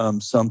be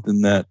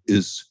something that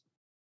it's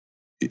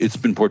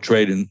been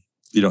portrayed in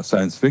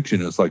science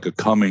fiction as like a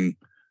coming.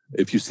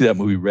 If you see that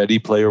movie Ready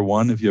Player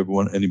One, if you ever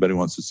anybody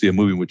wants to see a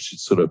movie which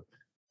is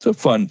it's a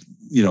fun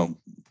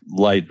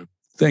light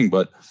thing,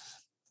 but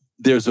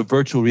there's a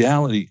virtual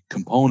reality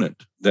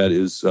component that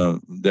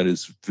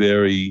is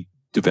very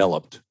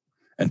developed,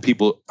 and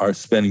people are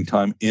spending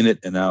time in it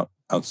and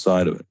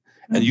outside of it.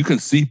 And you can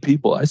see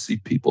people. I see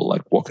people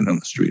like walking down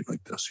the street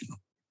like this,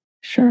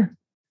 Sure.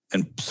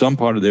 And some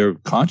part of their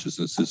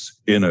consciousness is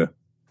in a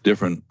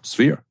different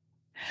sphere.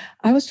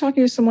 I was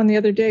talking to someone the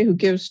other day who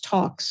gives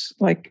talks,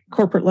 like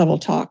corporate level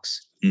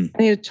talks. And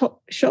he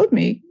showed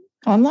me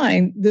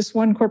online this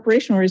one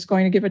corporation where he's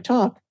going to give a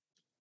talk,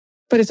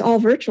 but it's all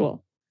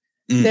virtual.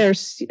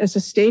 There's a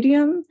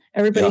stadium.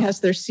 Everybody has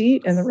their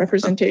seat and the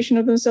representation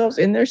of themselves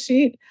in their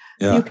seat.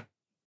 Yeah. You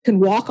can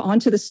walk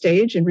onto the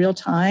stage in real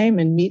time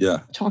and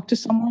talk to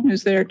someone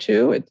who's there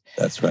too.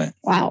 That's right.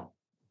 Wow.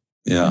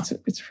 Yeah.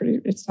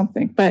 It's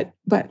something. But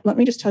let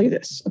me just tell you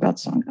this about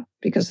Sangha,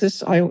 because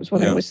this I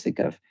always think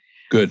of.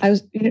 Good. I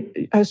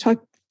was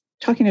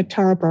talking to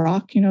Tara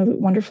Brach, the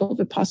wonderful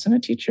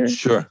Vipassana teacher.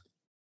 Sure.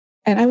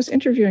 And I was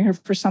interviewing her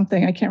for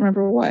something, I can't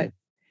remember what.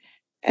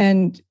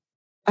 And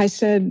I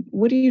said,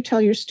 what do you tell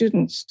your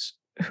students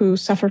who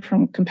suffer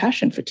from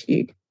compassion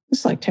fatigue? This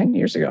is like 10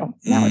 years ago.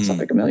 Now it's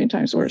like a million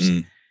times worse.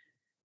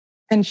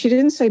 And she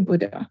didn't say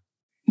Buddha.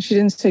 She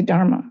didn't say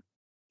Dharma.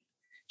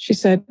 She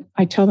said,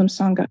 I tell them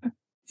Sangha.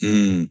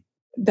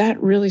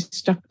 That really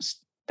stuck.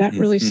 That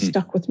really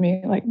stuck with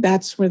me. Like,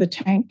 that's where the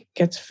tank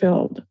gets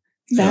filled.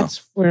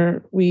 That's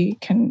where we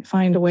can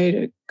find a way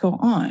to go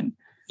on.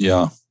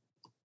 Yeah.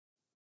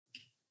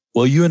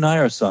 Well, you and I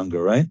are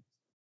Sangha, right?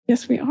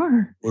 Yes, we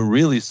are. We're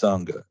really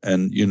Sangha.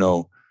 And,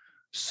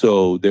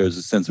 so there's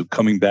a sense of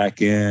coming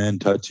back in,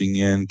 touching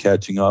in,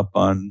 catching up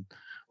on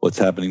what's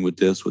happening with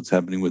this, what's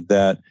happening with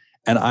that.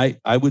 And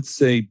I would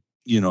say,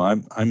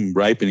 I'm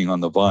ripening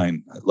on the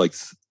vine. Like,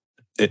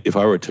 if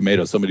I were a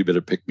tomato, somebody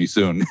better pick me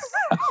soon.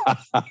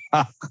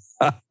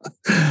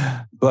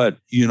 But,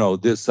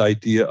 this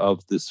idea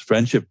of this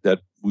friendship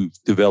that we've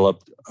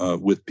developed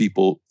with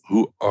people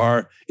who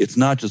it's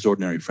not just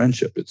ordinary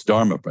friendship, it's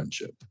Dharma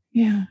friendship.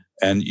 Yeah.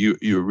 And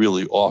you're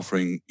really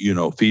offering,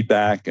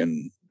 feedback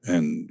and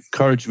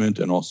encouragement,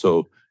 and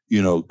also,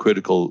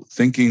 critical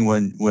thinking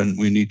when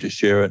we need to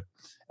share it.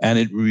 And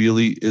it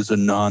really is a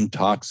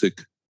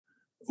non-toxic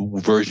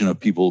version of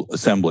people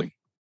assembling.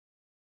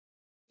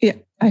 Yeah,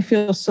 I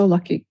feel so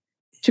lucky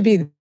to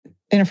be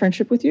in a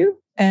friendship with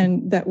you,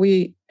 and that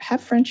we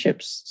have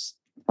friendships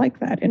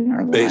like that in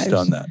our lives. Based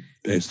on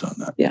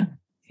that.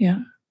 Yeah.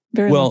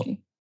 Very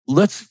lucky.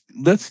 Let's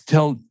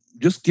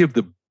just give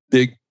the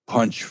big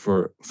punch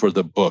for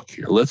the book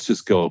here. Let's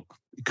just go,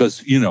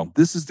 because,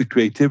 this is the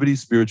Creativity,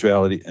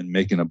 Spirituality, and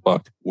Making a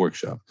Buck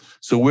workshop.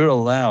 So we're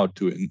allowed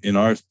to, in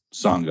our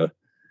Sangha,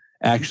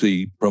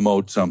 actually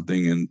promote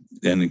something and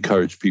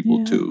encourage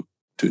people to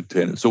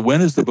attend it. So when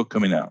is the book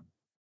coming out?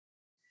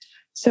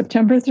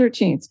 September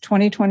 13th,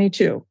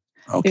 2022.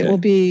 Okay. It will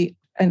be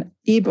an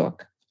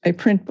ebook, a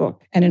print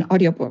book, and an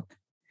audiobook.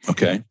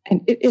 Okay.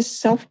 And it is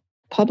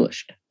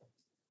self-published.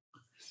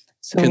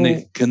 So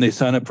can they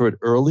sign up for it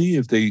early?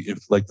 If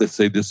like, let's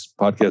say this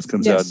podcast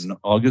comes out in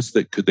August,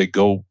 could they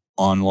go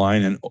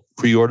online and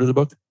pre-order the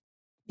book?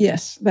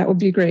 Yes, that would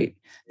be great.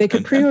 They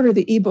could pre-order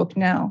the ebook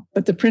now,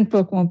 but the print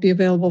book won't be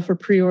available for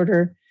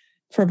pre-order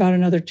for about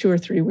another 2 or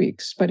 3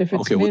 weeks. But if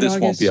it's this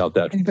won't be out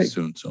that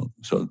soon.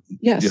 So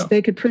yes,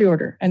 they could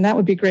pre-order, and that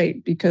would be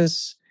great,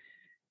 because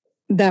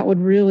that would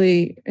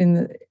really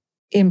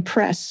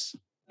impress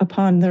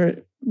upon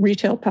the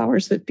retail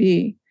powers that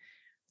be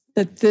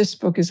that this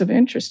book is of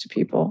interest to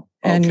people,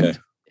 and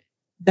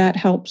that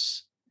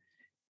helps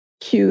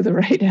cue the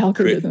right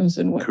algorithms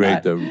and whatnot.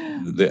 Create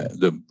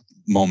the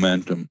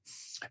momentum.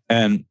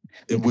 And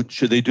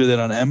should they do that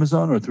on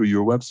Amazon or through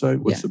your website?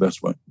 What's the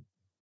best way?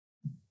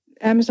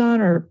 Amazon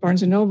or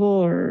Barnes & Noble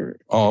or...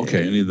 Oh,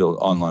 okay. Any of the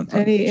online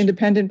platforms. Any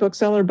independent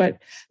bookseller. But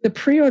the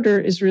pre-order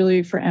is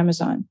really for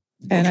Amazon.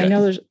 And I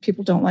know there's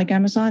people don't like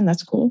Amazon.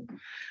 That's cool.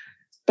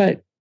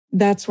 But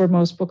that's where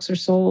most books are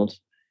sold.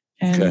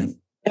 And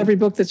every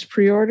book that's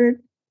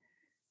pre-ordered,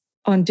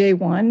 on day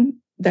one,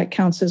 that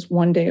counts as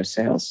 1 day of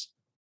sales.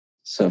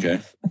 So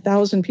if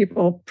 1,000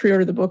 people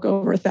pre-order the book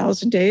over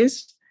 1,000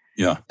 days,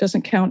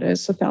 doesn't count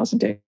as 1,000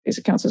 days.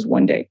 It counts as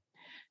 1 day.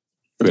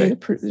 The day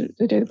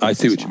the book I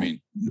see what you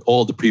mean.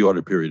 All the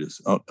pre-order period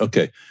is. Oh,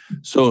 okay.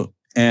 So,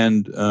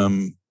 and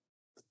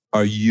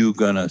are you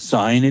going to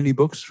sign any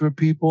books for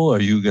people? Are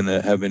you going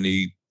to have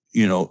any,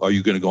 are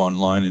you going to go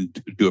online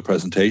and do a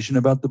presentation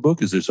about the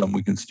book? Is there something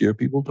we can steer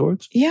people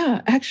towards?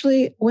 Yeah,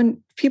 actually,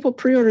 when people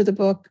pre-order the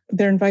book,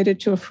 they're invited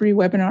to a free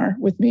webinar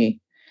with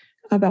me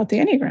about the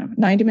Enneagram,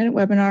 90-minute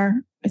webinar.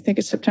 I think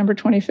it's September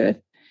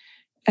 25th.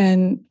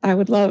 And I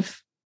would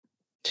love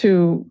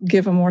to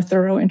give a more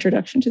thorough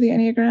introduction to the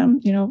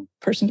Enneagram,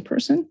 person to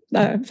person,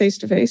 face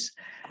to face.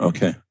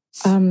 Okay.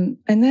 And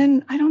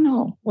then I don't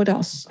know what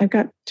else. I've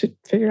got to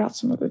figure out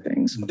some other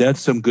things. That's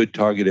some good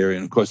target area.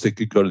 And of course, they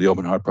could go to the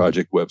Open Heart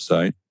Project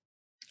website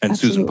and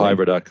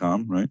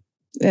SusanPiver.com, right?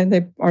 And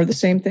they are the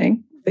same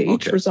thing. They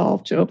each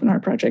resolve to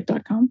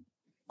OpenHeartProject.com.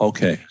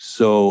 Okay.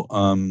 So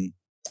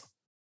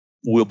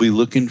we'll be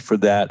looking for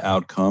that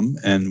outcome.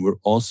 And we're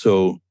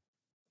also,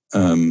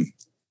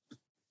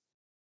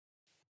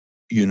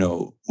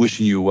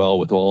 wishing you well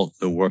with all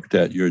the work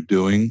that you're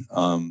doing.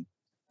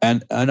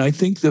 And I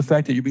think the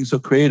fact that you're being so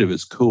creative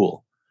is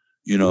cool.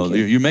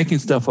 You're making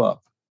stuff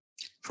up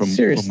from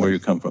where you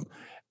come from.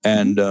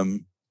 And,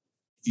 and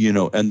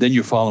then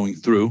you're following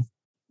through.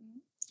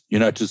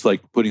 You're not just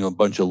like putting a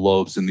bunch of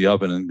loaves in the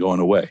oven and going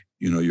away.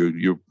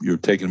 You're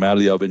taking them out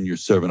of the oven, you're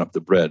serving up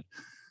the bread.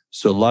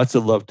 So lots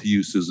of love to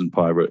you, Susan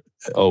Piver,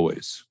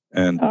 always.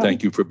 And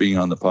thank you for being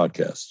on the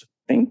podcast.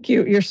 Thank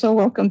you. You're so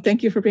welcome.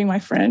 Thank you for being my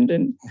friend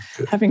and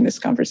having this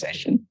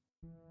conversation.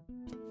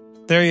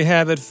 There you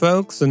have it,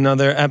 folks.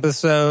 Another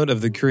episode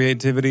of the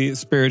Creativity,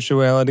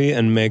 Spirituality,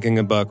 and Making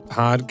a Buck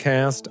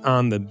podcast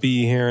on the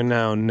Be Here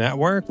Now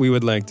Network. We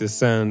would like to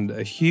send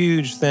a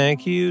huge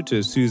thank you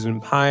to Susan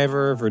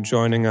Piver for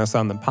joining us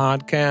on the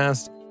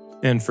podcast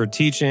and for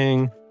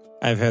teaching.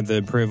 I've had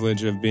the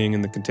privilege of being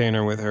in the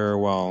container with her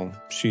while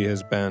she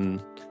has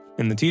been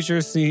in the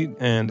teacher's seat,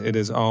 and it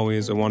is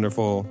always a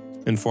wonderful,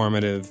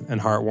 informative,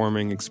 and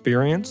heartwarming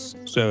experience.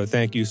 So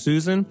thank you,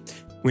 Susan.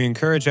 We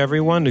encourage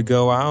everyone to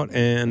go out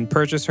and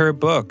purchase her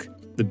book,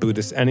 The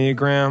Buddhist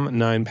Enneagram,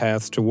 9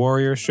 Paths to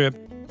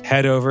Warriorship.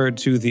 Head over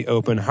to the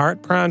Open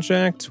Heart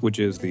Project, which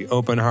is the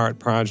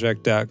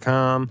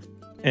openheartproject.com,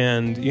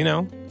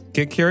 and,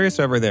 get curious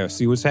over there,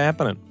 see what's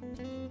happening.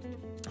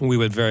 We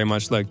would very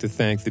much like to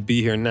thank the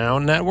Be Here Now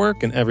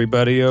Network and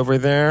everybody over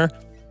there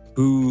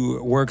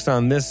who works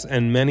on this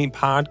and many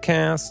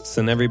podcasts,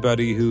 and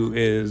everybody who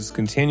is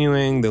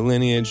continuing the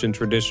lineage and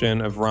tradition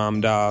of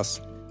Ram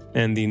Dass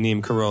and the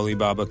Neem Karoli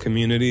Baba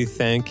community.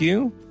 Thank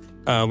you.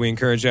 We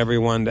encourage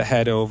everyone to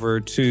head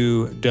over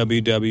to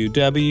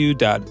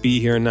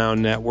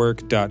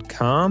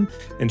www.BeHereNowNetwork.com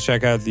and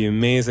check out the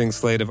amazing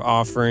slate of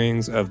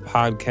offerings of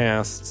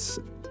podcasts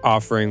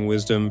offering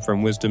wisdom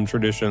from wisdom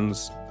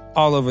traditions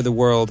all over the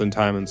world in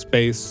time and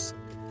space.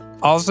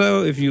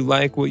 Also, if you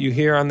like what you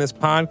hear on this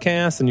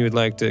podcast and you would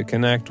like to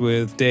connect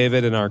with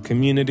David and our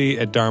community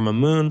at Dharma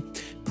Moon,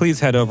 please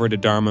head over to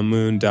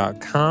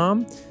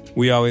dharmamoon.com.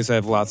 We always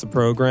have lots of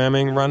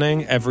programming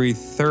running. Every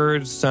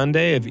third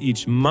Sunday of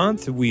each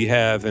month, we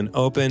have an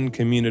open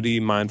community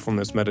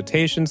mindfulness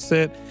meditation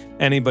sit.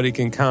 Anybody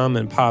can come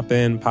and pop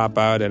in, pop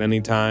out at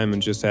any time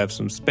and just have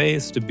some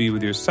space to be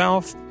with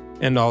yourself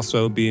and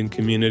also be in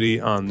community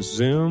on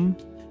Zoom.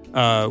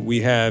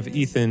 We have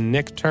Ethan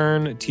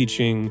Nichtern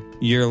teaching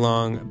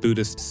year-long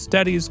Buddhist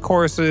studies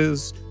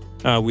courses.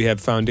 We have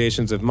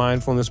Foundations of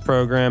Mindfulness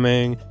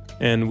programming.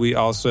 And we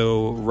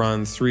also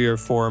run 3 or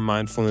 4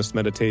 mindfulness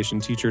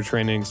meditation teacher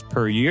trainings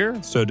per year.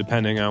 So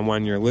depending on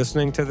when you're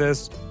listening to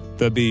this,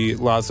 there'll be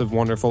lots of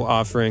wonderful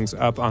offerings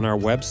up on our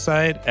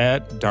website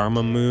at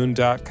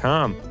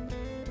dharmamoon.com.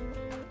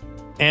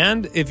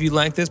 And if you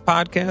like this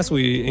podcast,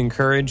 we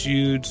encourage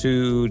you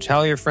to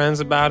tell your friends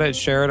about it,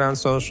 share it on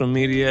social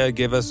media,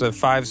 give us a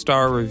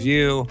 5-star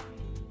review,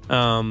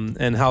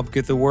 and help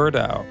get the word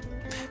out.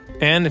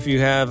 And if you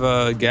have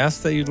a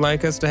guest that you'd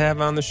like us to have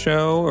on the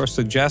show, or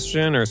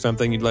suggestion, or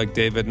something you'd like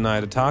David and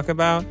I to talk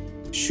about,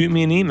 shoot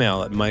me an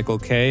email at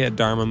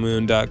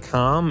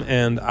michaelk@dharmamoon.com,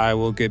 and I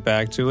will get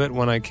back to it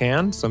when I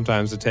can.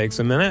 Sometimes it takes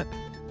a minute.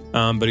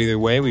 But either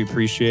way, we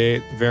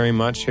appreciate very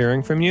much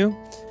hearing from you.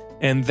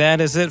 And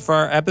that is it for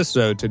our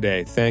episode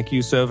today. Thank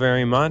you so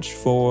very much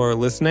for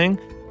listening.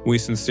 We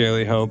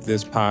sincerely hope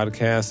this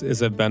podcast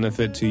is of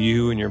benefit to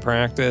you in your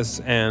practice,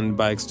 and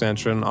by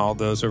extension, all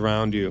those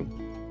around you.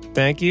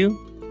 Thank you.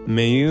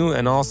 May you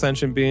and all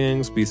sentient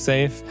beings be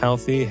safe,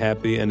 healthy,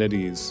 happy, and at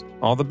ease.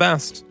 All the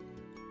best.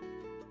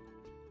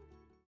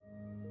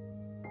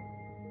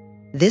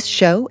 This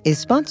show is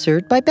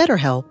sponsored by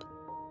BetterHelp.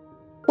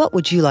 What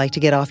would you like to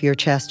get off your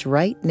chest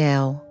right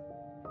now?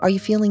 Are you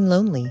feeling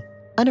lonely,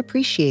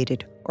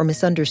 unappreciated, or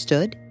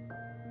misunderstood?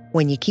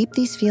 When you keep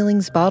these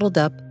feelings bottled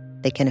up,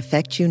 they can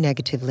affect you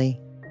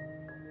negatively.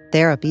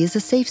 Therapy is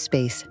a safe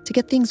space to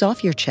get things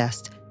off your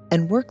chest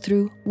and work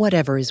through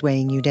whatever is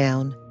weighing you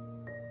down.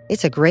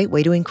 It's a great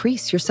way to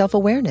increase your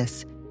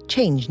self-awareness,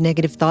 change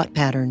negative thought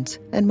patterns,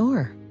 and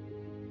more.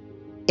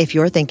 If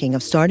you're thinking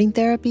of starting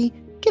therapy,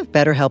 give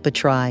BetterHelp a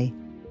try.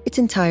 It's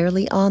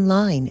entirely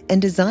online and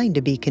designed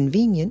to be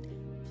convenient,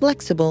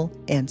 flexible,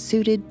 and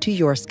suited to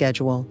your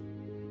schedule.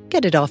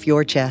 Get it off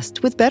your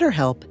chest with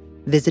BetterHelp.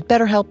 Visit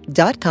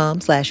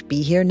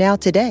BetterHelp.com/BeHereNow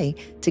today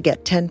to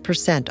get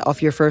 10%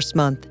 off your first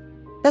month.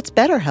 That's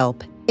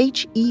BetterHelp,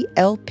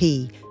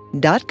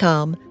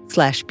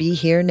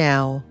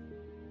 HELP.com/BeHereNow.